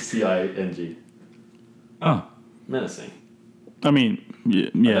 MENACING. Oh. Menacing. I mean,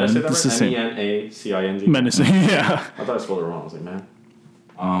 yeah, it's the same. MENACING. Menacing, yeah. I thought I spelled it wrong. I was like, man.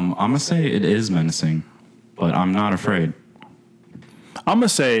 I'm gonna say it is menacing, but I'm not afraid. I'm gonna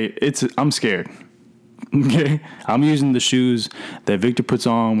say I'm scared. Okay, I'm using the shoes that Victor puts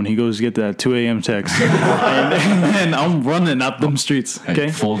on when he goes to get that 2 a.m. text, and I'm running up them streets. Okay,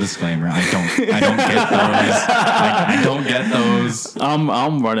 full disclaimer: I don't get those. I don't get those.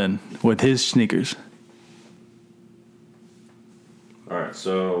 I'm running with his sneakers. All right,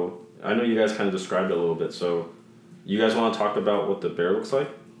 so I know you guys kind of described it a little bit. So, you guys want to talk about what the bear looks like?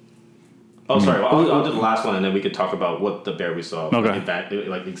 Oh, sorry. I'll do the last one, and then we could talk about what the bear we saw. Okay.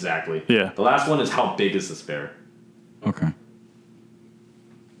 Like exactly. Yeah. The last one is how big is this bear? Okay.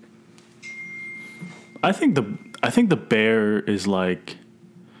 I think the bear is like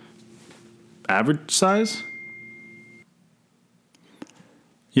average size.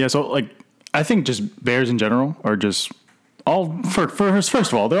 Yeah. So like, I think just bears in general are just all first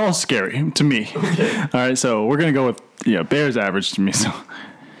of all, they're all scary to me. Okay. All right. So we're gonna go with bears average to me. So.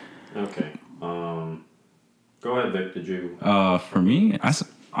 Okay. Go ahead, Vic. Did you? For me,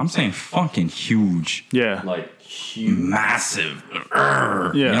 I'm saying fucking huge. Yeah. Like huge, massive.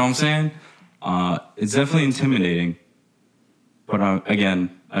 Yeah. You know what I'm saying? It's definitely intimidating. But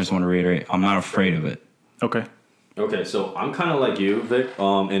again, I just want to reiterate, I'm not afraid of it. Okay. Okay. So I'm kind of like you, Vic.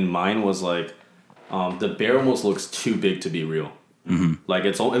 And mine was like, the bear almost looks too big to be real. Mm-hmm. Like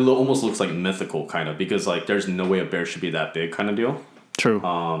it almost looks like mythical, kind of, because like there's no way a bear should be that big, kind of deal. True.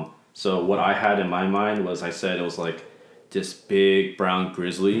 So what I had in my mind was I said it was like this big brown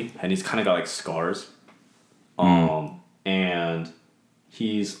grizzly, and he's kind of got like scars. And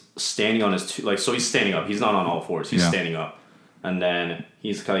he's standing on his so he's standing up. He's not on all fours. He's standing up, and then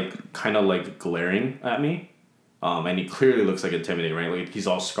he's kind of like glaring at me. And he clearly looks like intimidating, right? Like he's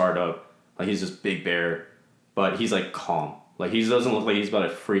all scarred up, like he's this big bear, but he's like calm. Like he doesn't look like he's about to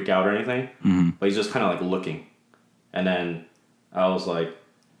freak out or anything. But he's just kind of like looking, and then I was like,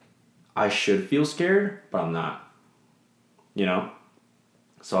 I should feel scared, but I'm not.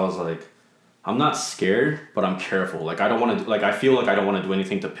 So I was like, I'm not scared, but I'm careful. Like I don't want to. Like I feel like I don't want to do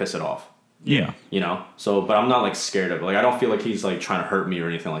anything to piss it off. Yeah. So, but I'm not like scared of it. Like I don't feel like he's like trying to hurt me or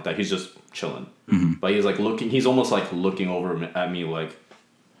anything like that. He's just chilling. But he's like looking. He's almost like looking over at me like,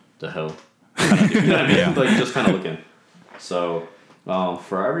 the hell. You know what I mean? Like just kind of looking. So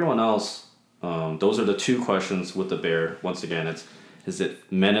For everyone else, those are the two questions with the bear. Once again, is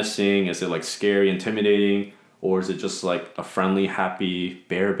it menacing? Is it like scary, intimidating? Or is it just like a friendly, happy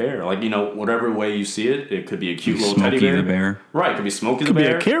bear? Like, whatever way you see it, it could be a cute little Smokey teddy bear. the bear. Right, it could be Smokey Could the be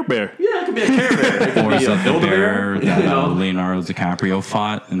bear. a Care Bear. Yeah, it could be a Care Bear. It could Or be is a it the bear that you know? Leonardo DiCaprio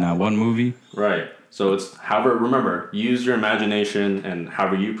fought in that one movie? Right. So it's remember, use your imagination and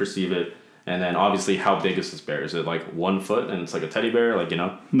however you perceive it. And then obviously, how big is this bear? Is it like 1 foot and it's like a teddy bear? Like,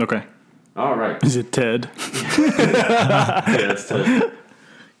 Okay. All right. Is it Ted? Yeah, it's Ted.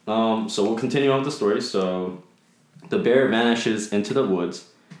 So we'll continue on with the story. So the bear vanishes into the woods,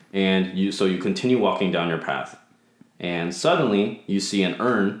 and you continue walking down your path. And suddenly, you see an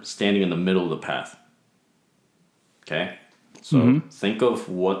urn standing in the middle of the path. Okay? So think of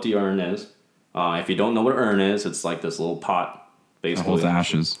what the urn is. If you don't know what an urn is, it's like this little pot, basically. It holds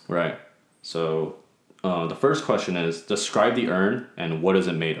ashes. Right. So the first question is, describe the urn and what is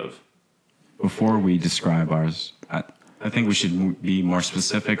it made of? Before we describe ours, I think we should be more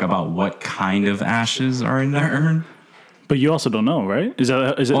specific about what kind of ashes are in the urn. But you also don't know, right? Is it?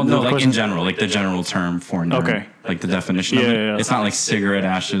 Well, no, the like question? in general, like the general term for an urn. Okay. Like the definition of it. Yeah. It's not like cigarette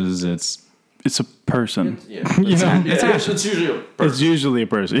ashes. It's a person. Yeah. It's usually a person. It's usually a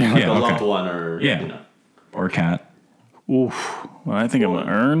person. Yeah. Like a okay. loved one or, or cat. Oof. When I think of an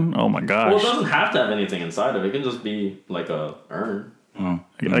urn, oh my gosh. Well, it doesn't have to have anything inside of it. It can just be like a urn. Oh.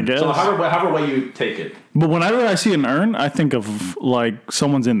 I guess. So however way you take it. But whenever I see an urn, I think of like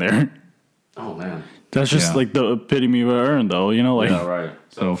someone's in there. Oh, man. That's just like the epitome of an urn, though. Like Yeah, right.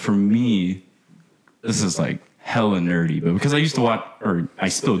 So for me, this is like hella nerdy, but because I used to watch, or I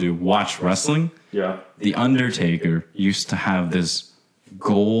still do, watch wrestling. Yeah. The Undertaker used to have this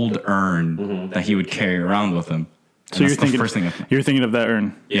gold urn that he would carry around with him. And So that's the first thing you're thinking of that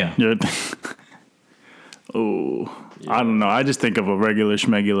urn. Yeah. I don't know. I just think of a regular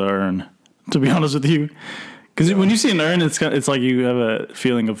schmegular urn. To be honest with you, because when you see an urn, it's like you have a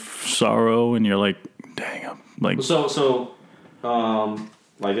feeling of sorrow, and you're like, dang, I'm like. So,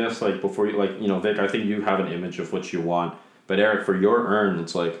 I guess like before you Vic, I think you have an image of what you want, but Eric, for your urn,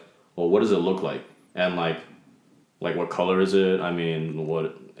 it's like, well, what does it look like, and like what color is it? I mean,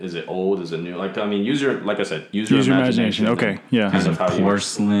 what is it? Old? Is it new? Use your imagination. Okay, yeah. Is it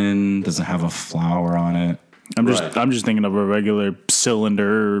porcelain? Does it have a flower on it? I'm just thinking of a regular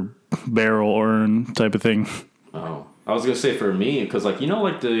cylinder barrel urn type of thing. Oh, I was gonna say for me, because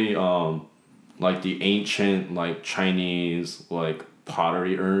the ancient Chinese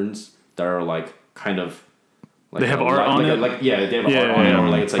pottery urns that are kind of they have art on it. They have art on it,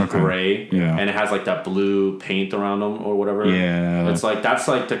 or it's gray, and it has that blue paint around them or whatever. Yeah, it's that's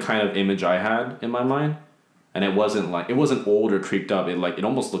the kind of image I had in my mind. And it wasn't old or creaked up. It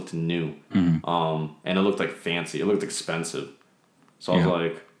almost looked new. And it looked fancy. It looked expensive. So I was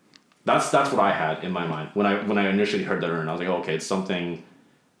like, that's what I had in my mind when I initially heard that urn. I was like, oh, okay, it's something,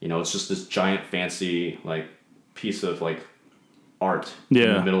 it's just this giant fancy piece of art in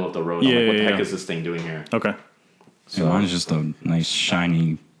the middle of the road. I'm what the heck is this thing doing here? Okay. So mine's just a nice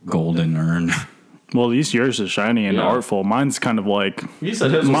shiny golden urn. Well, at least yours is shiny and artful. Mine's kind of like... You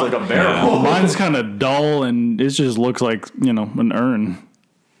said his was like a barrel. Mine's kind of dull, and it just looks like, an urn.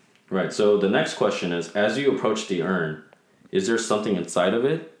 Right. So the next question is, as you approach the urn, is there something inside of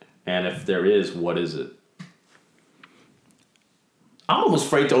it? And if there is, what is it? I'm almost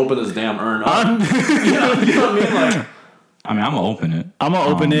afraid to open this damn urn up. You know what I mean? I'm going to open it. I'm going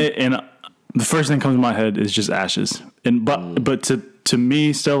to open it, and the first thing that comes to my head is just ashes. But to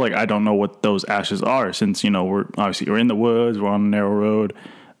me, still, I don't know what those ashes are, since, we're in the woods, we're on a narrow road.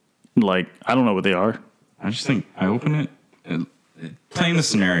 I don't know what they are. I just think I open it, playing the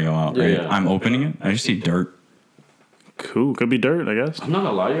scenario out, right? Yeah. I'm opening it. I just see dirt. Cool. Could be dirt, I guess. I'm not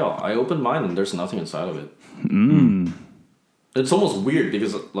going to lie to y'all. I opened mine, and there's nothing inside of it. It's almost weird,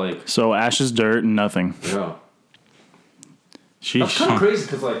 because, So, ashes, dirt, and nothing. Yeah. Sheesh. That's kind of crazy,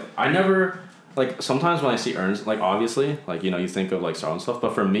 because, I never... sometimes when I see urns, obviously, you think of, sorrow and stuff.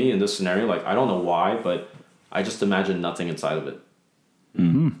 But for me, in this scenario, I don't know why, but I just imagine nothing inside of it.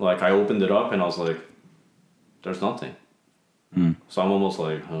 Mm-hmm. I opened it up, and I was like, there's nothing. So I'm almost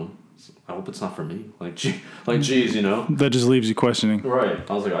like, huh? I hope it's not for me. Geez, That just leaves you questioning. Right.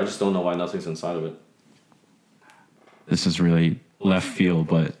 I was like, I just don't know why nothing's inside of it. This is really left field,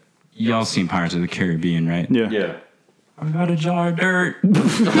 but y'all seen Pirates of the Caribbean, right? Yeah. Yeah. I got a jar of dirt.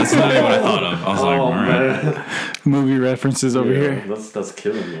 That's not what I thought of. I was like, all right. Movie references over here. That's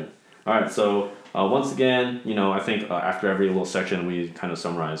killing it. All right, so once again, I think after every little section we kind of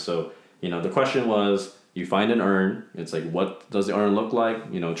summarize. So, the question was, you find an urn. It's what does the urn look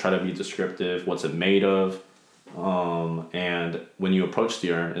like? Try to be descriptive. What's it made of? And when you approach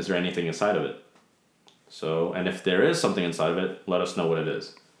the urn, is there anything inside of it? So, and if there is something inside of it, let us know what it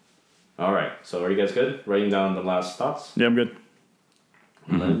is. All right. So, are you guys good? Writing down the last thoughts? Yeah, I'm good.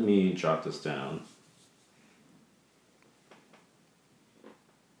 Let me jot this down.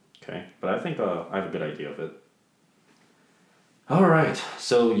 Okay. But I think I have a good idea of it. All right.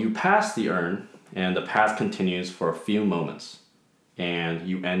 So, you pass the urn, and the path continues for a few moments, and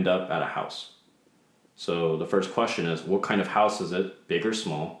you end up at a house. So, the first question is, what kind of house is it? Big or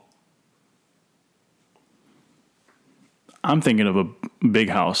small? I'm thinking of a big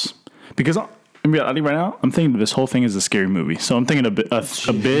house because I think right now I'm thinking this whole thing is a scary movie. So I'm thinking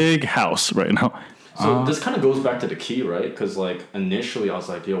a big house right now. So this kind of goes back to the key, right? Because like initially I was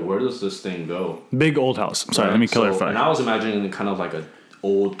like, yo, where does this thing go? Big old house. Sorry, right? Let me clarify. And I was imagining kind of like an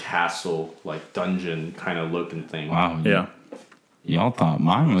old castle, like dungeon kind of looking thing. Wow. Yeah. Y'all thought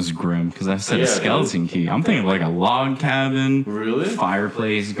mine was grim because I said a skeleton key. I'm thinking of like a log cabin. Really?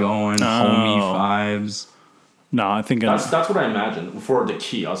 Fireplace going, homey vibes. No, I think that's what I imagined for the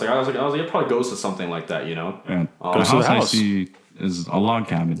key. I was like, it probably goes to something like that, you know? Yeah. The house I see is a log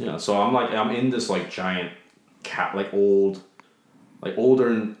cabin. Yeah. So I'm in this like giant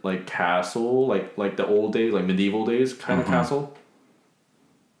older like castle, like the old days, like medieval days kind of castle.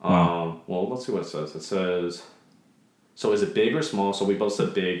 Wow. Well, let's see what it says. It says, so is it big or small? So we both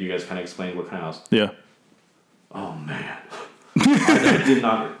said big. You guys kind of explained what kind of house. Yeah. Oh man, I did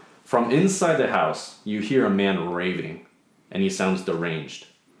not. From inside the house, you hear a man raving, and he sounds deranged.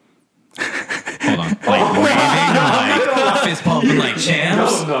 Hold on. Like fist pumping like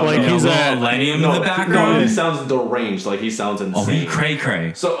champs? No, like he's millennium in the background? No, he sounds deranged, like he sounds insane. Oh, he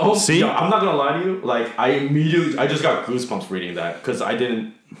cray-cray. So, see? Yo, I'm not gonna lie to you, like, I just got goosebumps reading that, because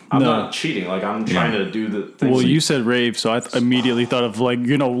I'm not cheating, like, I'm trying to do the thing. Well, you said rave, so I immediately thought of, like,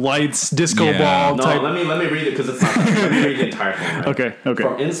 lights, disco ball type. No, let me read it, because it's not, let me read the entire thing. Right? Okay.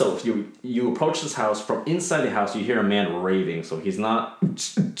 From inside, you approach this house, from inside the house, you hear a man raving, so he's not,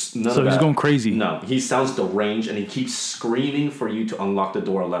 so he's going crazy. No, he sounds deranged, and he keeps screaming for you to unlock the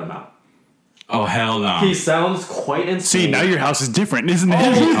door and let him out. Oh, hell no. He sounds quite insane. See, now your house is different, isn't it?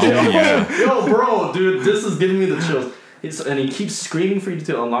 Oh, yeah. Yo, bro, dude, this is giving me the chills. And he keeps screaming for you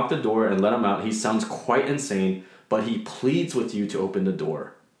to unlock the door and let him out. He sounds quite insane, but he pleads with you to open the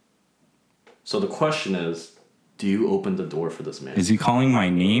door. So the question is, do you open the door for this man? Is he calling my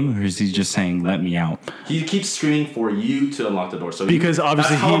name, or is he just saying, let me out? He keeps screaming for you to unlock the door. So because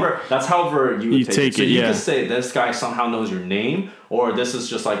obviously that's however you would take it. So you can say, this guy somehow knows your name, or this is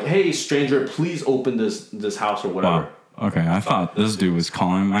just like, hey, stranger, please open this house or whatever. Wow. Okay, I thought this dude was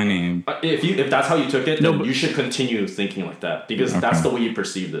calling my name. If that's how you took it, then you should continue thinking like that, because that's the way you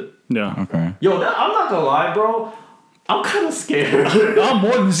perceived it. Yeah. Okay. Yo, I'm not gonna lie, bro. I'm kind of scared. I'm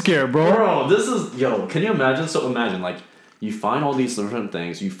more than scared, bro. Bro, this is... Yo, can you imagine? So imagine, like, you find all these different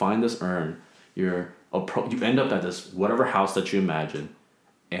things. You find this urn. You end up at this whatever house that you imagine.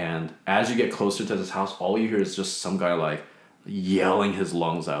 And as you get closer to this house, all you hear is just some guy, like, yelling his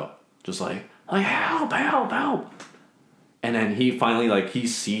lungs out. Just like help, help, help. And then he finally, like, he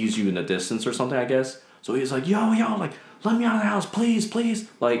sees you in the distance or something, I guess. So he's like, yo, like, let me out of the house, please, please.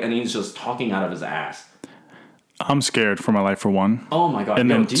 Like, and he's just talking out of his ass. I'm scared for my life, for one. Oh, my God. And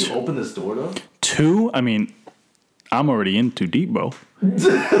yo, then do you open this door, though? Two, I mean, I'm already in too deep, bro. And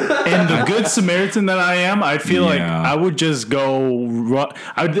the good Samaritan that I am, I feel like I would just go...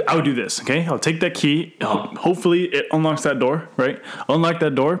 I would do this, okay? I'll take that key. Hopefully, it unlocks that door, right? Unlock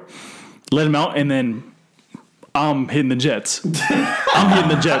that door, let him out, and then... I'm hitting the jets.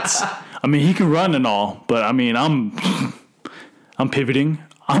 I mean, he can run and all, but I mean, I'm pivoting.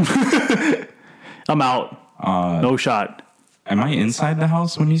 I'm out. No shot. Am I inside the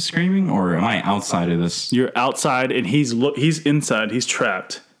house when he's screaming, or am I outside of this? You're outside, and he's inside. He's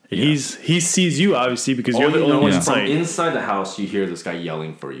trapped. Yeah. He sees you, obviously, because you're the only one inside. From inside the house, you hear this guy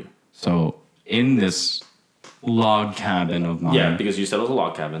yelling for you. So in this log cabin of mine. Yeah, because you said it was a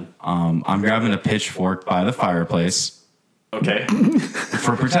log cabin. I'm grabbing a pitchfork by the fireplace. Okay.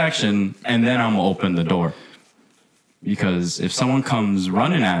 For protection, and then I'm gonna open the door. Because if someone comes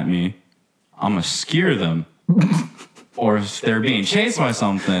running at me, I'm gonna scare them. Or if they're being chased by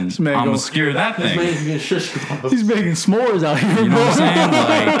something, I'm gonna scare that thing. He's making s'mores out here. You know what I'm saying?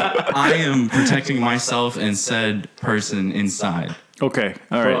 Like, I am protecting myself and said person inside. Okay,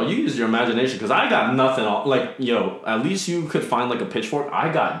 all right. Bro, you use your imagination, because I got nothing. Like, yo, at least you could find like a pitchfork.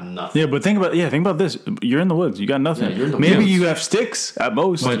 I got nothing. Yeah, but think about this. You're in the woods. You got nothing. Yeah, you're in the woods. Maybe you have sticks at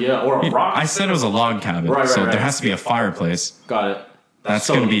most. But or a rock. I said it was a log cabin, so there has to be a fireplace. Got it. That's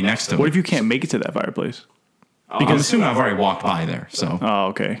going to be next to it. What if you can't make it to that fireplace? Because I'm assuming I've already walked by there. So. Oh,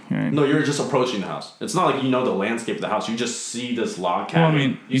 okay. Right. No, you're just approaching the house. It's not like you know the landscape of the house. You just see this log cabin. Well, I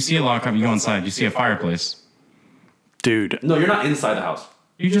mean, you see a log cabin, you go inside, you see a fireplace. Dude. No, you're not inside the house.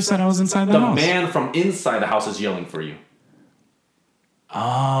 You just said I was inside the house. The man from inside the house is yelling for you.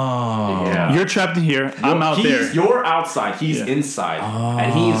 Oh. Yeah. You're trapped in here. I'm out there. You're outside. He's inside.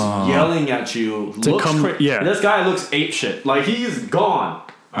 And he's yelling at you. This guy looks apeshit. Like, he's gone.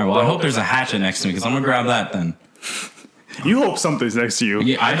 All right, well, I hope there's a hatchet next to me because I'm going to grab that then. You hope something's next to you.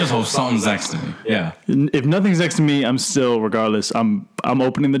 Yeah, I just hope something's next to me. Yeah. If nothing's next to me, I'm still, regardless, I'm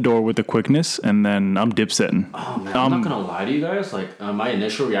opening the door with the quickness, and then I'm dip setting. Oh, man. I'm not going to lie to you guys. Like, my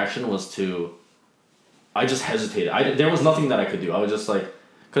initial reaction was I just hesitated. There was nothing that I could do. I was just like,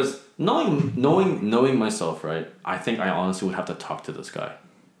 because knowing myself, right, I think I honestly would have to talk to this guy.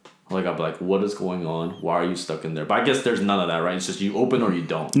 Like, I'd be like, what is going on? Why are you stuck in there? But I guess there's none of that, right? It's just you open or you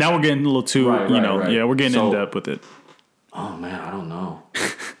don't. Now we're getting a little too, right. Yeah, we're getting in depth with it. Oh, man, I don't know.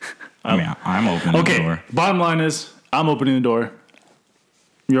 I mean, I'm opening the door. Bottom line is, I'm opening the door.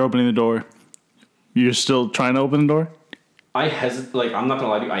 You're opening the door. You're still trying to open the door? I hesitate. Like, I'm not gonna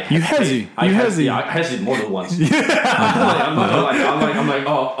lie to you. I hesitate. I hesitate more than once. I'm not gonna lie. I'm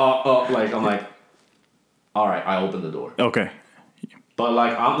like, all right, I open the door. Okay. But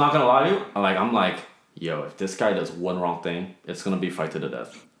like, I'm not gonna lie to you. I'm like, yo, if this guy does one wrong thing, it's gonna be fight to the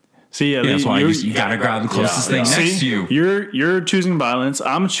death. See, yeah, that's why you gotta grab the closest thing next to you. You're choosing violence.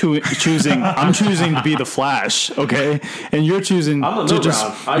 I'm choosing to be the Flash. Okay, and you're choosing to just.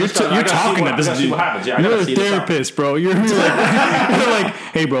 You're talking at this dude. You're a therapist, bro. You're like,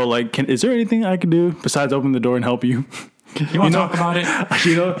 hey, bro. Like, is there anything I can do besides open the door and help you? You want to talk about it?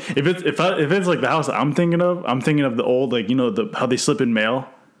 You know, if it's like the house I'm thinking of the old, like, you know, how they slip in mail.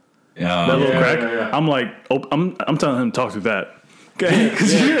 Yeah. That little crack. Yeah. I'm like, I'm telling him to talk through that. Okay,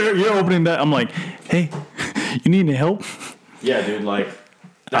 because you're opening that. I'm like, hey, you need any help? Yeah, dude. Like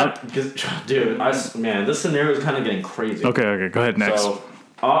that. Dude, this scenario is kind of getting crazy. Okay. Go ahead. Next. So,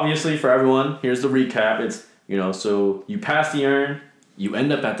 obviously, for everyone, here's the recap. It's so you pass the urn, you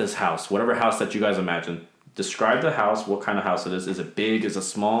end up at this house, whatever house that you guys imagine. Describe the house. What kind of house it is? Is it big? Is it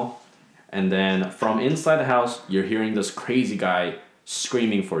small? And then from inside the house, you're hearing this crazy guy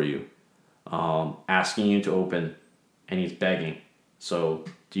screaming for you, asking you to open, and he's begging. So,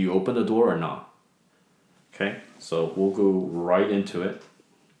 do you open the door or not? Okay, so we'll go right into it.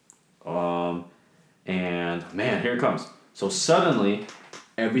 And man, here it comes. So suddenly,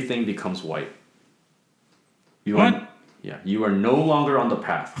 everything becomes white. You are no longer on the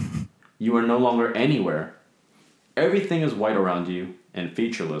path. You are no longer anywhere. Everything is white around you and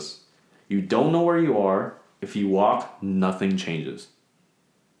featureless. You don't know where you are. If you walk, nothing changes.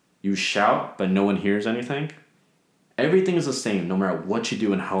 You shout, but no one hears anything. Everything is the same no matter what you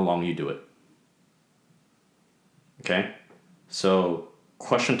do and how long you do it. Okay? So,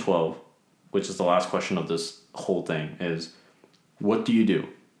 question 12, which is the last question of this whole thing, is what do you do?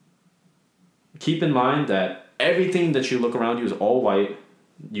 Keep in mind that everything that you look around you is all white.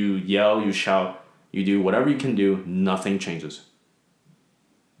 You yell, you shout, you do whatever you can do, nothing changes.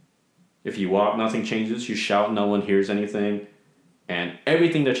 If you walk, nothing changes. You shout, no one hears anything. And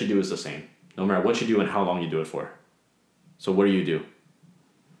everything that you do is the same, no matter what you do and how long you do it for. So what do you do?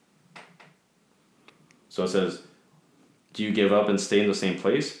 So it says, do you give up and stay in the same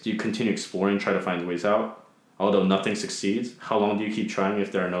place? Do you continue exploring, try to find ways out? Although nothing succeeds, how long do you keep trying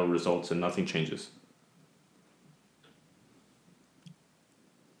if there are no results and nothing changes?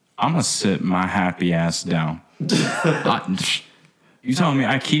 I'm going to sit my happy ass down. You telling me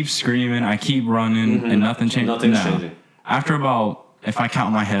I keep screaming, I keep running, and nothing changes? Nothing's changing. After about, if I count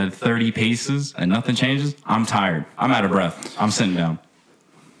in my head, 30 paces and nothing changes, I'm tired. I'm out of breath. I'm sitting down.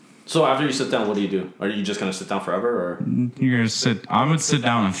 So after you sit down, what do you do? Are you just going to sit down forever? Or you're going to sit... I would sit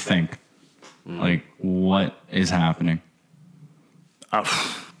down and think. Like, what is happening?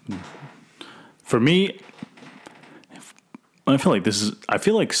 For me... I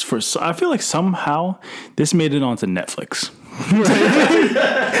feel like somehow this made it onto Netflix.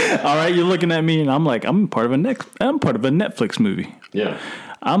 All right, you're looking at me, and I'm like, I'm part of a Netflix movie. Yeah,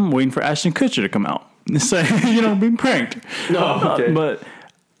 I'm waiting for Ashton Kutcher to come out. It's like, being pranked. No, okay. But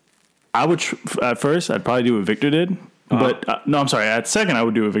I would at first I'd probably do what Victor did. But no, I'm sorry. At second, I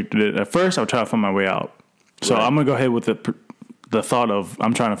would do what Victor did. At first, I would try to find my way out. So I'm gonna go ahead with the thought of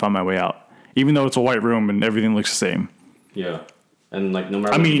I'm trying to find my way out, even though it's a white room and everything looks the same. Yeah, and like no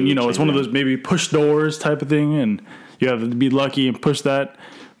matter. I mean, it's one of those maybe push doors type of thing, and you have to be lucky and push that.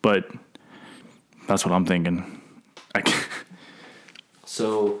 But that's what I'm thinking.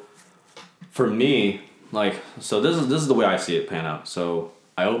 So, for me, this is the way I see it pan out. So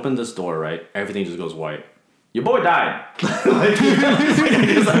I open this door, right? Everything just goes white. your boy died. Like,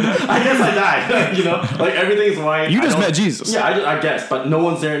 I guess I died. You know, like everything's white. You just met Jesus. Yeah, I guess, but no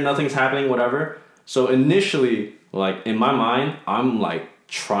one's there, nothing's happening, whatever. So initially, like in my mind, I'm like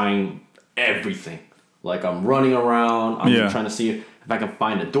trying everything. Like I'm running around. I'm trying to see if I can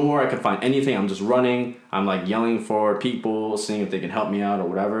find a door. I can find anything. I'm just running. I'm like yelling for people, seeing if they can help me out or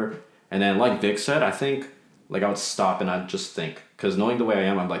whatever. And then, like Vic said, I think like I would stop and I'd just think, because knowing the way I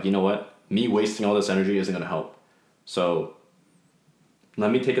am, I'm like, you know what? Me wasting all this energy isn't gonna help. So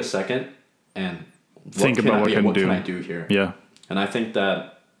let me take a second and think about what can I do here. Yeah. And I think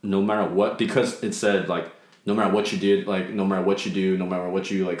that no matter what, because it said like no matter what you did, like no matter what you do, no matter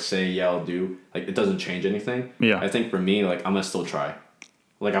what you like say, yell, do, like it doesn't change anything. Yeah. I think for me, like I'm gonna still try.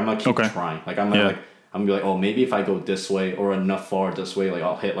 Like I'm gonna keep trying. Like I'm gonna I'm gonna be like, oh, maybe if I go this way or enough far this way, like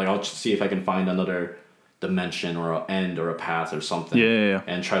I'll see if I can find another dimension or an end or a path or something. Yeah.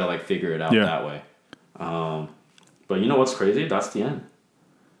 And try to like figure it out that way. But you know what's crazy? That's the end.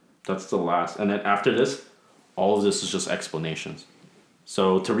 That's the last. And then after this, all of this is just explanations.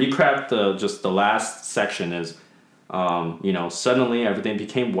 So to recap, the last section is, suddenly everything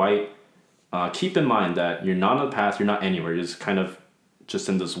became white. Keep in mind that you're not on the path, you're not anywhere. You're just kind of just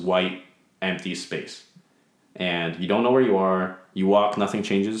in this white, empty space. And you don't know where you are. You walk, nothing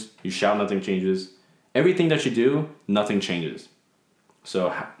changes. You shout, nothing changes. Everything that you do, nothing changes.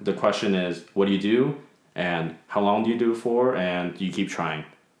 So the question is, what do you do? And how long do you do it for? And do you keep trying?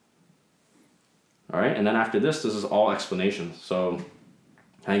 All right. And then after this is all explanations. So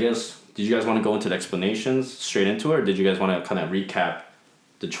I guess, did you guys want to go into the explanations straight into it? Or did you guys want to kind of recap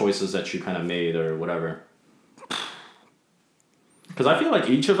the choices that you kind of made or whatever? Because I feel like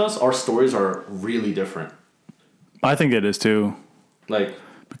each of us, our stories are really different. I think it is too. Like,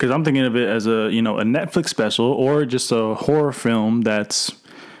 because I'm thinking of it as a Netflix special or just a horror film that's,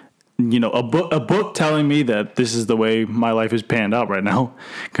 a book telling me that this is the way my life is panned out right now.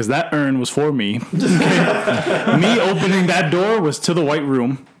 Because that urn was for me. Okay? Me opening that door was to the white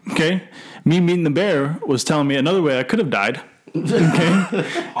room. Okay? Me meeting the bear was telling me another way I could have died. Okay?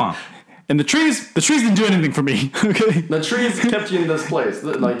 And the trees didn't do anything for me. Okay? The trees kept you in this place.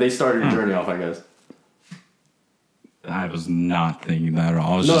 Like they started your journey off, I guess. I was not thinking that at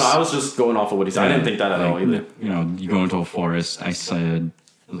all. I was just going off of what he said. I didn't think that at all either. You go into a forest. I said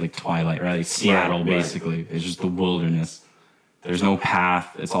like Twilight, right? Like Seattle, basically. It's just the wilderness. There's no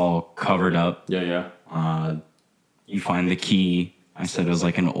path. It's all covered up. Yeah. You find the key. I said it was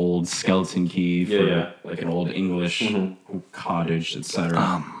like an old skeleton key for like an old English cottage, etc.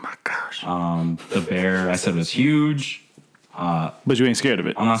 Oh my gosh. The bear, I said, was huge. But you ain't scared of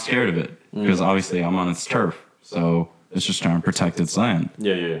it. I'm not scared of it because obviously I'm on its turf. So it's just trying to protect its land.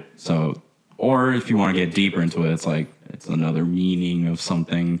 Yeah. So, or if you want to get deeper into it, it's like it's another meaning of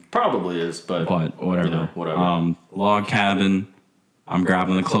something. Probably is, but whatever. Whatever. Log cabin. I'm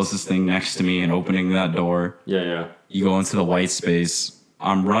grabbing the closest thing next to me and opening that door. Yeah. You go into the white space.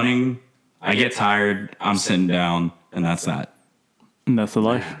 I'm running. I get tired. I'm sitting down, and that's that. And that's the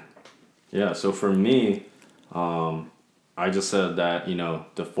life. Yeah. So for me, I just said that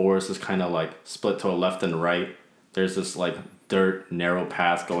the forest is kind of like split to a left and right. There's this like dirt narrow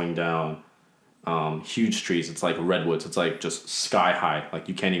path going down. Huge trees. It's like redwoods. It's like just sky high. Like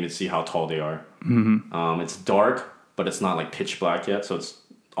you can't even see how tall they are. Mm-hmm. It's dark, but it's not like pitch black yet. So it's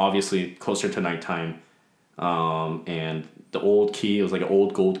obviously closer to nighttime. And the old key, it was like an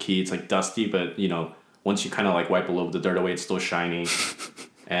old gold key. It's like dusty, but once you kind of like wipe a little bit of the dirt away, it's still shiny.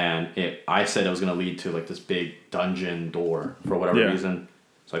 And I said it was going to lead to like this big dungeon door for whatever reason.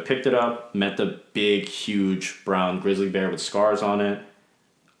 So I picked it up, met the big, huge brown grizzly bear with scars on it.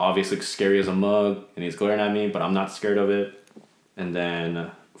 Obviously scary as a mug, and he's glaring at me, but I'm not scared of it. And then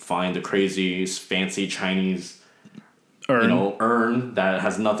find the crazy, fancy Chinese urn that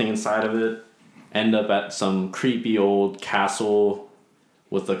has nothing inside of it. End up at some creepy old castle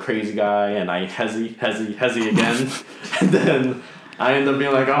with a crazy guy, and I hezzy again. And then I end up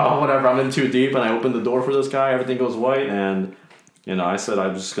being like, oh, whatever, I'm in too deep, and I open the door for this guy, everything goes white, and, I said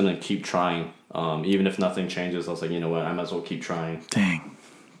I'm just going to keep trying. Even if nothing changes, I was like, you know what, I might as well keep trying. Dang.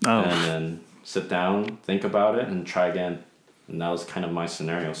 Oh. And then sit down, think about it, and try again. And that was kind of my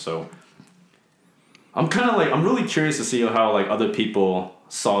scenario. So I'm kind of like, I'm really curious to see how like other people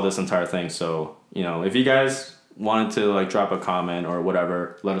saw this entire thing. So, if you guys wanted to like drop a comment or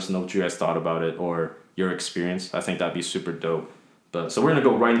whatever, let us know what you guys thought about it or your experience. I think that'd be super dope. But so we're going to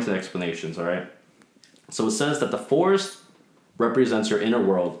go right into the explanations, all right? So it says that the forest represents your inner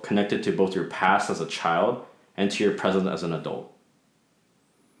world connected to both your past as a child and to your present as an adult.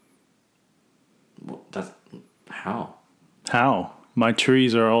 Well, that's how? How? My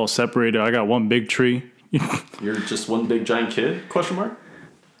trees are all separated. I got one big tree You're just one big giant kid? Question mark.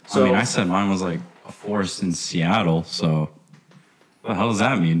 So, I mean, I said mine was like a forest in Seattle. So, what the hell does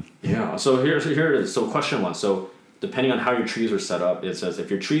that mean? Yeah. So here it is. So question 1. So depending on how your trees are set up, it says if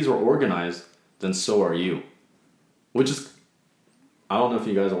your trees were organized, then so are you. Which is, I don't know if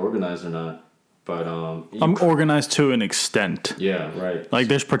you guys are organized or not, but I'm organized to an extent. Yeah. Right. Like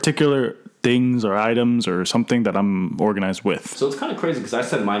there's particular things or items or something that I'm organized with. So it's kind of crazy because I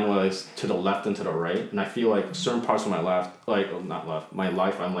said mine was to the left and to the right, and I feel like certain parts of my my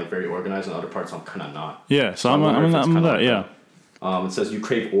life, I'm like very organized, and other parts I'm kind of not. Yeah, so I'm that. Yeah. It says you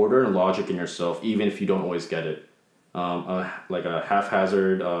crave order and logic in yourself, even if you don't always get it. Like a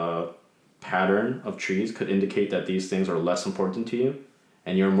haphazard pattern of trees could indicate that these things are less important to you,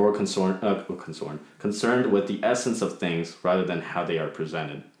 and you're more concerned with the essence of things rather than how they are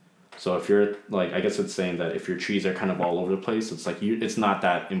presented. So if you're like, I guess it's saying that if your trees are kind of all over the place, it's like it's not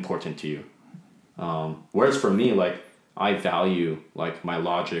that important to you. Whereas for me, like I value like my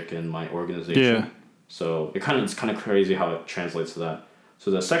logic and my organization. Yeah. So it's kind of crazy how it translates to that.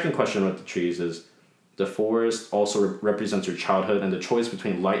 So the second question with the trees is, the forest also represents your childhood, and the choice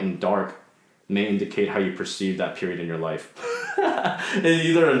between light and dark may indicate how you perceive that period in your life. In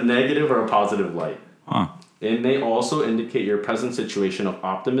either a negative or a positive light. Huh. It may also indicate your present situation of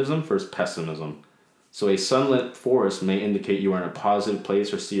optimism versus pessimism. So a sunlit forest may indicate you are in a positive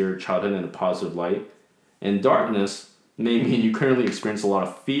place or see your childhood in a positive light. And darkness may mean you currently experience a lot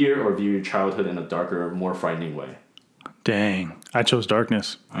of fear or view your childhood in a darker, more frightening way. Dang. I chose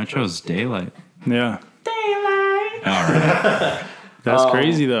darkness. I chose daylight. Yeah. Daylight! Alright. That's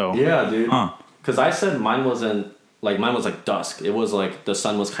crazy though. Yeah, dude. Huh. Because I said mine was like dusk. It was like the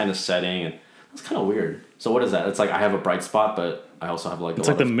sun was kind of setting, and it's kind of weird. So what is that? It's like I have a bright spot, but I also have like it's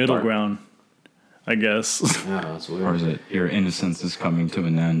like the middle dark. ground, I guess. Yeah, that's weird. Or is it your innocence is coming to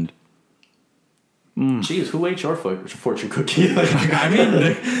an end? Jeez, who ate your fortune cookie? I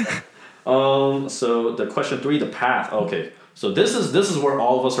mean, So the question 3, the path. Okay, so this is where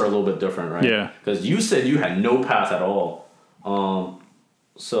all of us are a little bit different, right? Yeah. Because you said you had no path at all.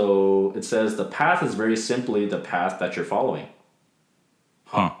 So it says the path is very simply the path that you're following.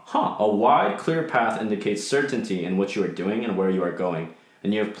 A wide, clear path indicates certainty in what you are doing and where you are going,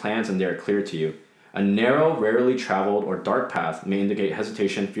 and you have plans and they are clear to you. A narrow, rarely traveled, or dark path may indicate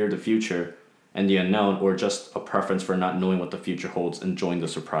hesitation, fear of the future and the unknown, or just a preference for not knowing what the future holds, enjoying the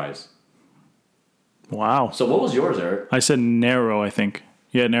surprise. Wow. So what was yours, Eric? I said narrow, I think.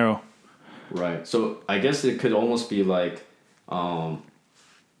 Yeah, narrow. Right. So I guess it could almost be like... a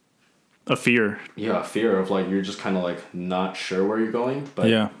fear. Yeah, a fear of like you're just kind of like not sure where you're going,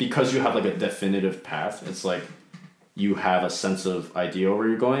 but because you have like a definitive path, it's like you have a sense of idea where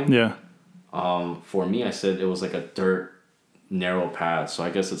you're going. Yeah. For me, I said it was like a dirt narrow path, so I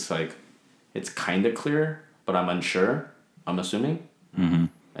guess it's like it's kind of clear, but I'm unsure. I'm assuming. Mm-hmm.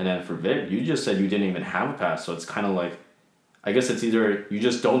 And then for Vic, you just said you didn't even have a path, so it's kind of like I guess it's either you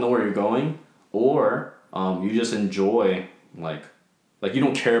just don't know where you're going, or you just enjoy like you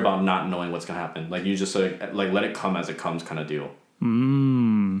don't care about not knowing what's gonna happen. Like you just like let it come as it comes kind of deal.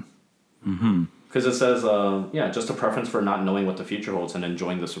 Because it says just a preference for not knowing what the future holds and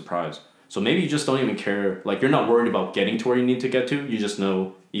enjoying the surprise. So maybe you just don't even care. Like you're not worried about getting to where you need to get to. You just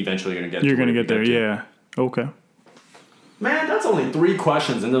know eventually you're gonna get. You're gonna get there. Yeah. Okay. Man, that's only 3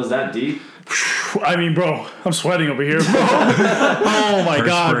 questions, and it was that deep. I mean, bro, I'm sweating over here, bro. Oh my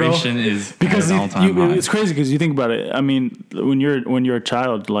god, bro! Perspiration is because it's crazy because you think about it. I mean, when you're a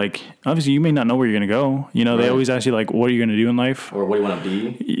child, like obviously you may not know where you're gonna go. You know, they always ask you like, what are you gonna do in life, or what do you want to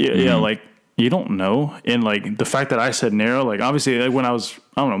be? Yeah, yeah, like you don't know. And like the fact that I said narrow, like obviously like when I was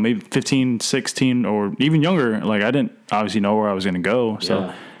I don't know maybe 15, 16 or even younger, like I didn't obviously know where I was gonna go.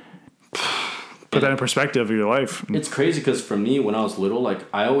 So. Yeah. Put that in perspective of your life. It's crazy because for me, when I was little, like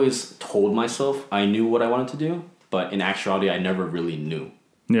I always told myself I knew what I wanted to do, but in actuality, I never really knew.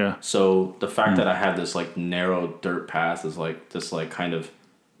 Yeah. So the fact that I had this like narrow dirt path is like this like kind of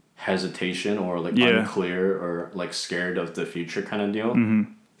hesitation or like unclear or like scared of the future kind of deal.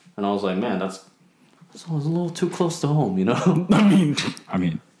 Mm-hmm. And I was like, man, that's a little too close to home, you know? I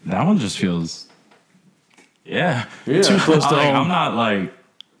mean, that one just feels, yeah. Too close to home. I'm not like.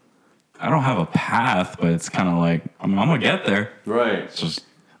 I don't have a path, but it's kind of like I'm gonna get there. Right. It's just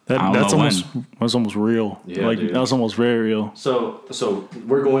that's almost real. Yeah, like dude. that was almost very real. So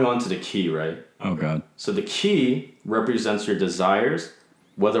we're going on to the key, right? Oh god. So the key represents your desires,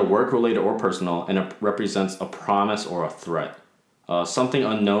 whether work related or personal, and it represents a promise or a threat. Something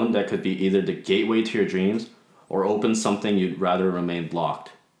unknown that could be either the gateway to your dreams or open something you'd rather remain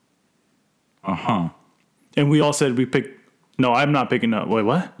blocked. Uh-huh. And we all said we picked No, I'm not picking up. Wait,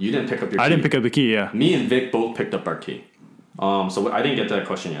 what? You didn't pick up your key. I didn't pick up the key, yeah. Me and Vic both picked up our key. So I didn't get to that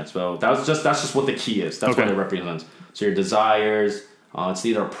question yet. So that's just what the key is. That's what it represents. So your desires, it's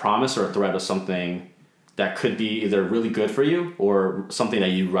either a promise or a threat of something that could be either really good for you or something that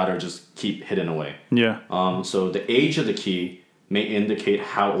you'd rather just keep hidden away. Yeah. So the age of the key may indicate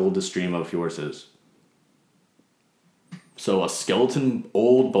how old this dream of yours is. So a skeleton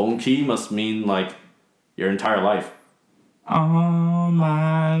old bone key must mean like your entire life. All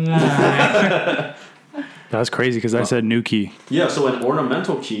my life. That's crazy because I said new key. Yeah, so an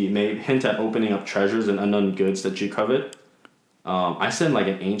ornamental key may hint at opening up treasures and unknown goods that you covet. I said like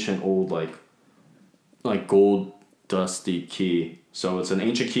an ancient old like gold dusty key. So it's an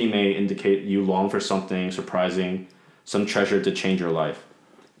ancient key may indicate you long for something surprising, some treasure to change your life.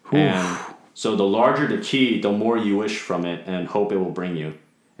 Oof. And so the larger the key, the more you wish from it and hope it will bring you.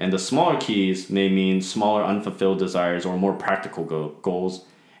 And the smaller keys may mean smaller unfulfilled desires or more practical goals.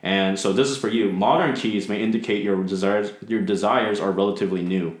 And so this is for you. Modern keys may indicate your desires are relatively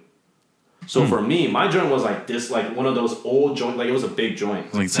new. So for me, my joint was like this, like one of those old joints, like it was a big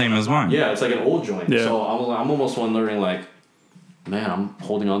joint. Like same as mine. Yeah, it's like an old joint. Yeah. So I'm almost wondering like, man, I'm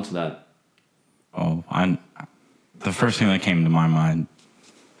holding on to that. Oh, the first thing that came to my mind,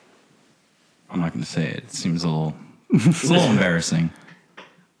 I'm not going to say it. It seems it's a little embarrassing.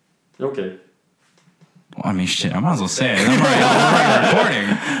 Okay. Well, I mean, shit, I might as well say it. I'm already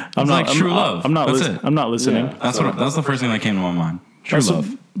recording. I'm like true love. I'm not listening. Yeah, that's the first thing that came to my mind. True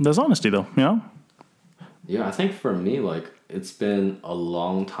love. That's honesty, though. You know. Yeah, I think for me, like it's been a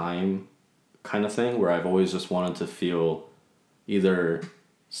long time, kind of thing where I've always just wanted to feel either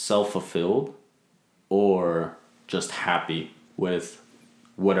self-fulfilled or just happy with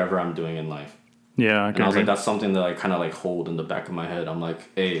whatever I'm doing in life. Yeah, and I was like, that's something that I kind of like hold in the back of my head. I'm like,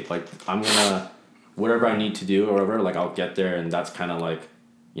 hey, like I'm gonna whatever I need to do or whatever, like I'll get there, and that's kind of like,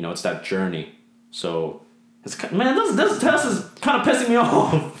 you know, it's that journey. So it's man, this test is kind of pissing me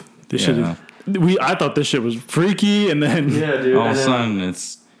off. This shit is, I thought this shit was freaky, and then dude, all of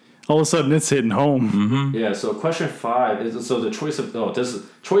a sudden it's hitting home. Mm-hmm. Yeah. So question 5 is the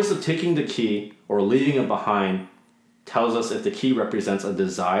choice of taking the key or leaving it behind tells us if the key represents a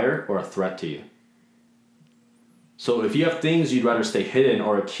desire or a threat to you. So if you have things you'd rather stay hidden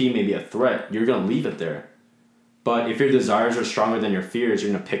or a key may be a threat, you're going to leave it there. But if your desires are stronger than your fears,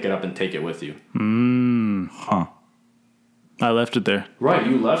 you're going to pick it up and take it with you. Huh. I left it there. Right,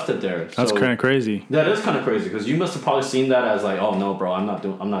 you left it there. That's kind of crazy. That is kind of crazy because you must have probably seen that as like, oh no, bro, I'm not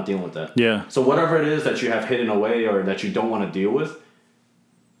dealing with that. Yeah. So whatever it is that you have hidden away or that you don't want to deal with,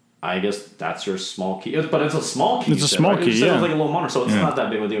 I guess that's your small key. But it's a small key. It's a small key, yeah. It's like a little monitor, so it's not that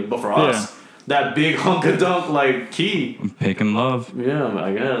big of a deal. But for us, that big hunk-a-dunk like key. I'm picking love. Yeah,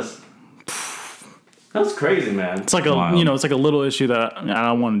 I guess. That's crazy, man. It's like it's like a little issue that I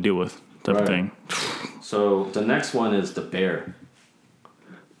don't want to deal with type of thing. So the next one is the bear.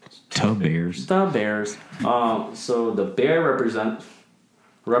 The bears. So the bear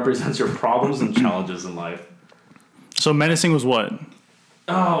represents your problems and challenges in life. So menacing was what?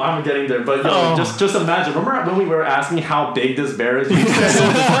 Oh, I'm getting there, but just imagine. Remember when we were asking how big this bear is? You said so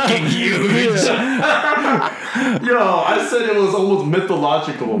fucking huge. I said it was almost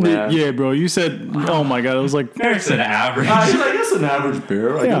mythological, man. Yeah, bro. You said, oh my god, it was like it's an average. I guess an average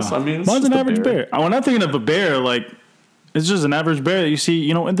bear. I guess. I mean, mine's an average bear. When I'm thinking of a bear, like it's just an average bear that you see,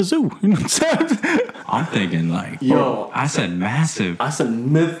 in the zoo. You know what I'm saying? I'm thinking like, I said massive. I said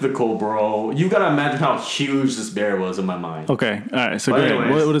mythical, bro. You gotta imagine how huge this bear was in my mind. Okay, all right. So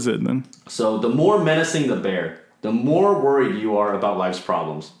what is it then? So the more menacing the bear, the more worried you are about life's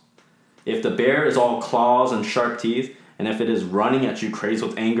problems. If the bear is all claws and sharp teeth, and if it is running at you crazed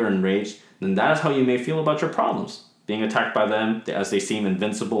with anger and rage, then that is how you may feel about your problems. Being attacked by them as they seem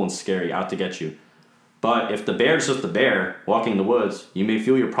invincible and scary, out to get you. But if the bear is just a bear walking in the woods, you may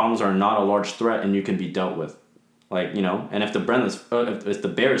feel your problems are not a large threat and you can be dealt with. And if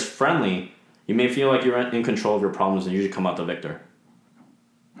the bear is friendly, you may feel like you're in control of your problems and usually come out the victor.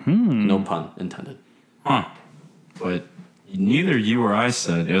 No pun intended. Huh. But neither you or I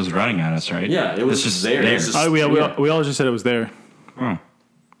said it was running at us, right? Yeah, it was just there. We all just said it was there. Oh.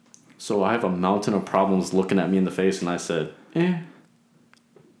 So I have a mountain of problems looking at me in the face and I said,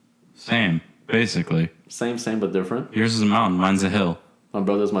 Same. Basically. Same, but different. Yours is a mountain. Mine's a hill. My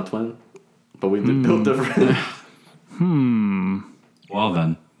brother's my twin. But we built different. Well,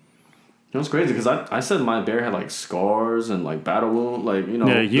 then. It was crazy because I said my bear had, like, scars and, like, battle wound. Like,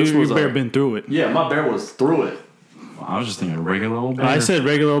 Yeah, your bear been through it. Yeah, my bear was through it. Well, I was just thinking regular old bear. I said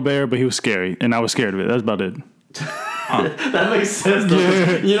regular old bear, but he was scary. And I was scared of it. That's about it. That makes sense.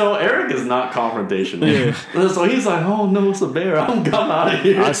 Though, you know, Eric is not confrontational. Yeah. So he's like, "Oh no, it's a bear! I'm out of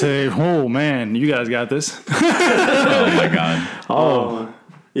here." I say, "Oh man, you guys got this." Oh my god.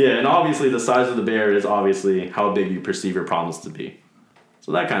 Yeah, and obviously the size of the bear is obviously how big you perceive your problems to be.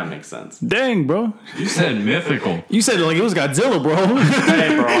 So that kind of makes sense. Dang, bro. You said mythical. You said it like it was Godzilla, bro.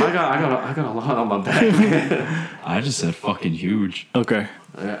 Hey, bro, I got a lot on my back, man. I just said fucking huge. Okay.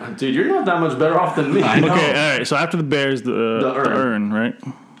 Dude, you're not that much better off than me. I know. Okay, all right. So after the bear is the urn, right?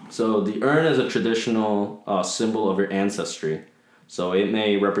 So the urn is a traditional symbol of your ancestry. So it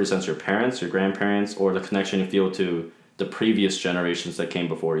may represent your parents, your grandparents, or the connection you feel to the previous generations that came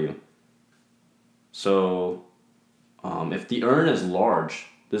before you. So if the urn is large,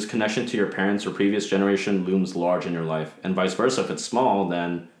 this connection to your parents or previous generation looms large in your life. And vice versa, if it's small,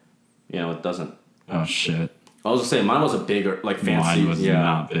 then, you know, it doesn't. Oh, shit. I was going to say, mine was a bigger, like fancy. Mine was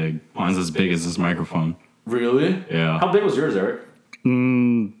not big. Mine's as big as this microphone. Really? Yeah. How big was yours, Eric?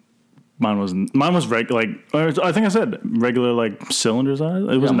 Mine was regular, like, I think I said regular, like, cylinder size.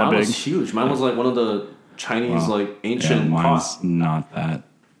 It wasn't that big. Mine was huge. Mine was like one of the Chinese, like, ancient mine's pots. Not that.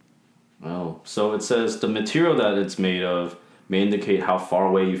 Oh, so it says the material that it's made of may indicate how far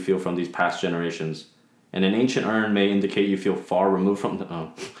away you feel from these past generations. And an ancient urn may indicate you feel far removed from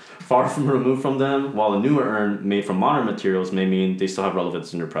them, while a newer urn made from modern materials may mean they still have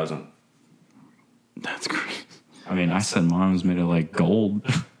relevance in your present. That's crazy. I mean, I said mine was made of, like, gold.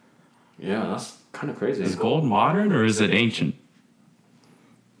 Yeah, that's kind of crazy. Is gold modern or is it ancient?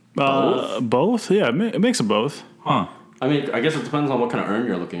 Both? Yeah, it makes it both. Huh. I mean, I guess it depends on what kind of urn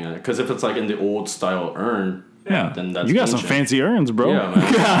you're looking at. Because if it's like in the old style urn, then that's you got ancient. some fancy urns, bro. Yeah,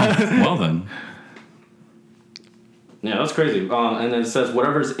 man. Well then. Yeah, that's crazy. And then it says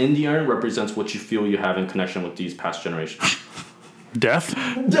whatever's in the urn represents what you feel you have in connection with these past generations. Death?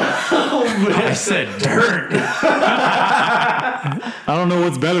 I said dirt. I don't know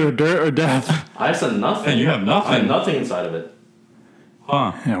what's better, dirt or death. I said nothing. And you have nothing. I have nothing inside of it.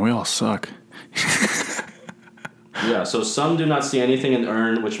 Huh. Yeah, we all suck. Yeah, so some do not see anything in the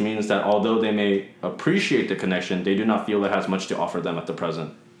urn, which means that although they may appreciate the connection, they do not feel it has much to offer them at the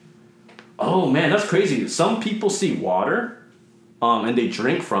present. Oh man, that's crazy. Some people see water, and they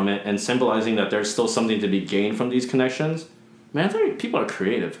drink from it, and symbolizing that there's still something to be gained from these connections. Man, I think people are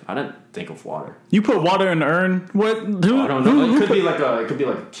creative. I didn't think of water. You put water in the urn? What? I don't know. It could be like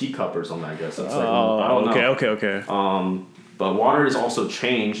a teacup or something. I guess. It's like, I don't know. Okay. But water is also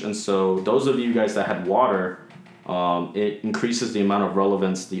changed, and so those of you guys that had water, it increases the amount of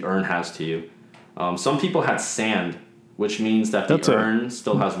relevance the urn has to you. Some people had sand, which means that the urn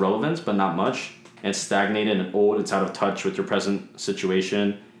still has relevance, but not much. And it's stagnated and old. It's out of touch with your present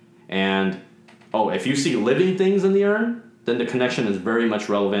situation. And if you see living things in the urn, then the connection is very much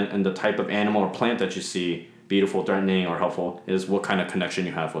relevant, and the type of animal or plant that you see, beautiful, threatening, or helpful, is what kind of connection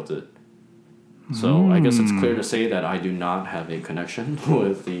you have with it. So I guess it's clear to say that I do not have a connection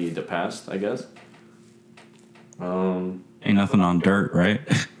with the past, I guess. Ain't nothing on dirt, right?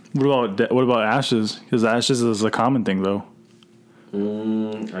 What about ashes? Because ashes is a common thing, though.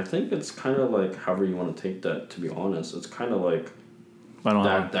 I think it's kind of like however you want to take that, to be honest. It's kind of like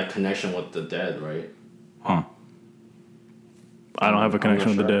that connection with the dead, right? Huh. I don't have a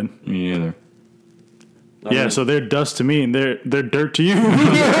connection with the dead. Me neither. So they're dust to me and they're dirt to you. All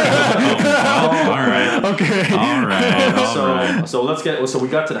right. Okay. All right. So we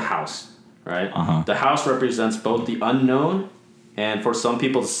got to the house, right? Uh-huh. The house represents both the unknown and for some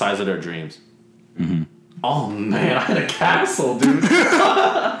people the size of their dreams. Mm-hmm. Oh man, I had a castle, dude.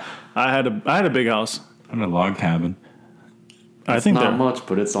 I had a big house. I had a log cabin. I think not much,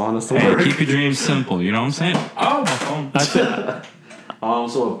 but it's honestly keep your dreams simple. You know what I'm saying? Oh, my phone.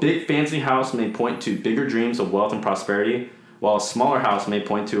 So a big fancy house may point to bigger dreams of wealth and prosperity, while a smaller house may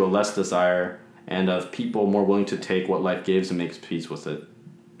point to a less desire and of people more willing to take what life gives and makes peace with it.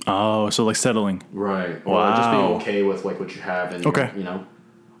 Oh, so like settling. Right. Or wow. just being okay with like what you have and okay. You know.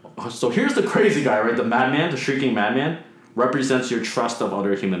 So here's the crazy guy, right? The madman, the shrieking madman, represents your trust of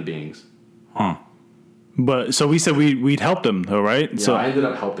other human beings. Huh. But so we said we'd help them though, right? Yeah, so I ended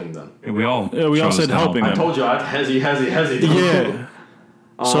up helping them. We all said helping them. I told you I had hezzy. Yeah.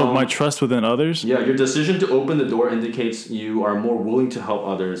 So my trust within others? Yeah, your decision to open the door indicates you are more willing to help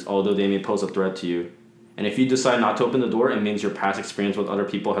others, although they may pose a threat to you. And if you decide not to open the door, it means your past experience with other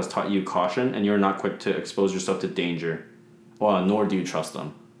people has taught you caution, and you're not quick to expose yourself to danger. Well, nor do you trust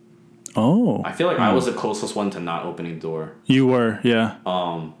them. Oh. I feel like I was the closest one to not opening the door. You were, yeah.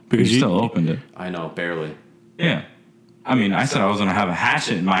 Because you still opened it. I know, barely. Yeah. I mean, I said I was going to have a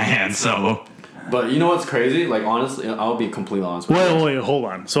hatchet in my hand, so... But you know what's crazy? Like, honestly, I'll be completely honest with you. Wait, hold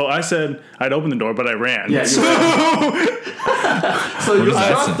on. So I said I'd open the door, but I ran. Yeah, you ran. So you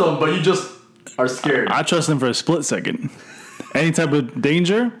trust them, but you just are scared. I trust them for a split second. Any type of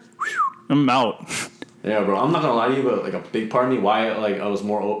danger, I'm out. Yeah, bro. I'm not gonna lie to you, but like a big part of me, why like I was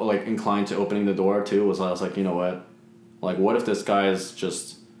more like inclined to opening the door too, was I was like, you know what? Like, what if this guy is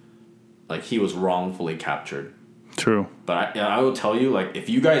just like he was wrongfully captured? True. But I will tell you, like, if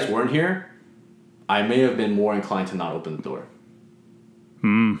you guys weren't here, I may have been more inclined to not open the door.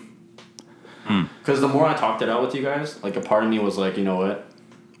 Because the more I talked it out with you guys, like a part of me was like, you know what?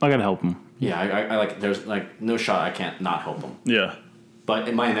 I gotta help him. Yeah, I like. There's like no shot I can't not help him. Yeah.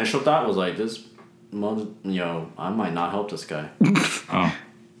 But my initial thought was like, this, I might not help this guy. Oh,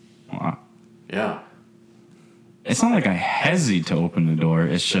 wow. Yeah. It's not like I hesitate to open the door.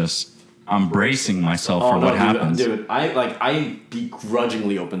 It's just I'm bracing myself for what happens. Dude, I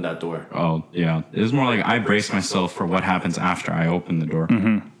begrudgingly opened that door. Oh yeah, it was more like I brace myself for what happens after I open the door.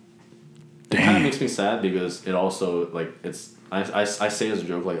 Mm-hmm. It kind of makes me sad because it also like it's I say as a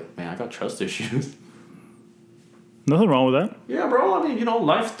joke like, man, I got trust issues. Nothing wrong with that. Yeah, bro. I mean,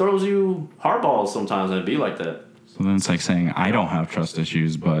 life throws you hardballs sometimes, and it'd be like that. So then it's like saying I don't have trust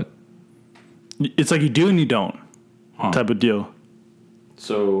issues, but It's like you do and you don't type of deal.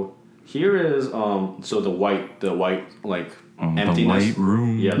 So here is so the white like emptiness. The white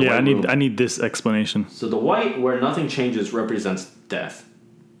room. Yeah, the white room. I need this explanation. So the white where nothing changes represents death.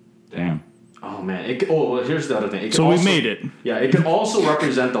 Damn. Oh man. Well, here's the other thing. It can So we also, made it. Yeah, it can also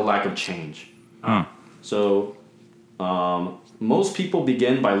represent the lack of change. Huh. So most people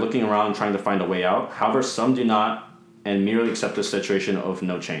begin by looking around and trying to find a way out. However, some do not and merely accept the situation of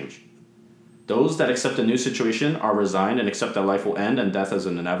no change. Those that accept a new situation are resigned and accept that life will end and death is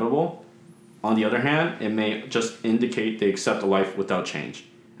inevitable. On the other hand, it may just indicate they accept a life without change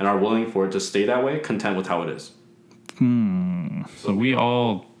and are willing for it to stay that way, content with how it is. So we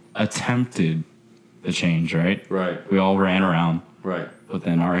all attempted the change, right? Right. We all ran around, Right. but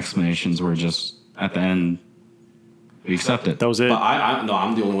then our explanations were just at the end. We accept it. That was it. But I'm the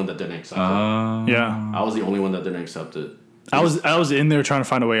only one that didn't accept it. Yeah. I was the only one that didn't accept it. I was in there trying to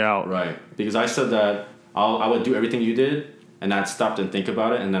find a way out. Right. Because I said that I would do everything you did, and I'd stop and think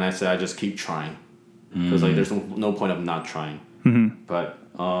about it, and then I said I just keep trying. Because like there's no point of not trying. Mm-hmm. But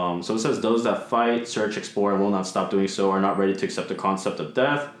so it says those that fight, search, explore, and will not stop doing so are not ready to accept the concept of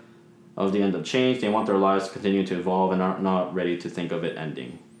death, of the end of change. They want their lives to continue to evolve and are not ready to think of it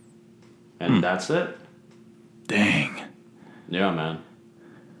ending. And that's it. Dang. Yeah, man.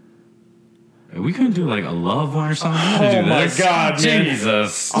 We couldn't do like a love one or something. Oh my God, man.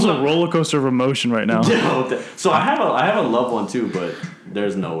 Jesus! I'm on a roller coaster of emotion right now. So I have a loved one too, but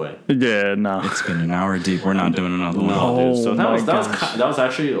there's no way. Yeah, no. It's been an hour deep. We're not doing another one. No, dude. So Oh that was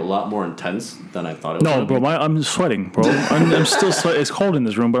actually a lot more intense than I thought it was. No, gonna bro, be. I'm sweating, bro. I'm still sweating. It's cold in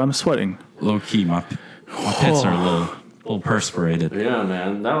this room, but I'm sweating. Low key, my pits are a little perspirated. Yeah,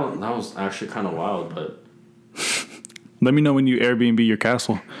 man, that was actually kind of wild, but. Let me know when you Airbnb your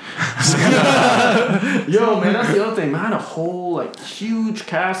castle. Yo, man, that's the other thing. Man, I had a whole like huge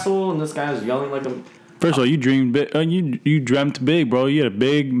castle, and this guy was yelling like a. First of all, you dreamed big. You dreamt big, bro. You had a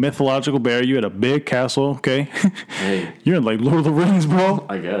big mythological bear. You had a big castle. Okay, Hey, you're in like Lord of the Rings, bro.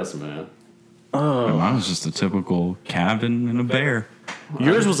 I guess, man. Mine was just a typical cabin and a bear.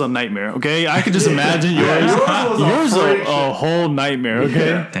 Yours was a nightmare. Okay, I could just imagine yours. yours was a whole nightmare. Okay,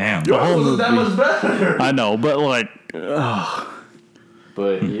 Yeah. Damn. The whole movie. That was better. I know, but like,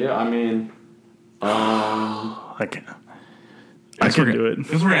 But yeah, I mean, I can't. I can do it.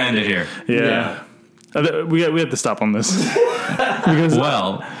 Because we're gonna end it here. Yeah. We have to stop on this. Because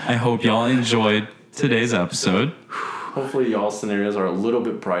Well, I hope y'all enjoyed today's episode. hopefully y'all's scenarios are a little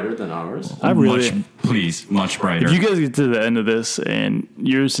bit brighter than ours. I really. Much brighter. If you guys get to the end of this and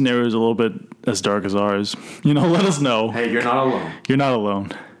your scenario is a little bit as dark as ours, let us know. Hey, you're not alone. You're not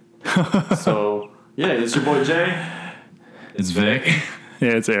alone. So yeah, it's your boy Jay. It's Vic.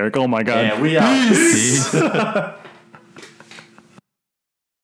 Yeah, it's Eric. Oh my God. And we out. Peace.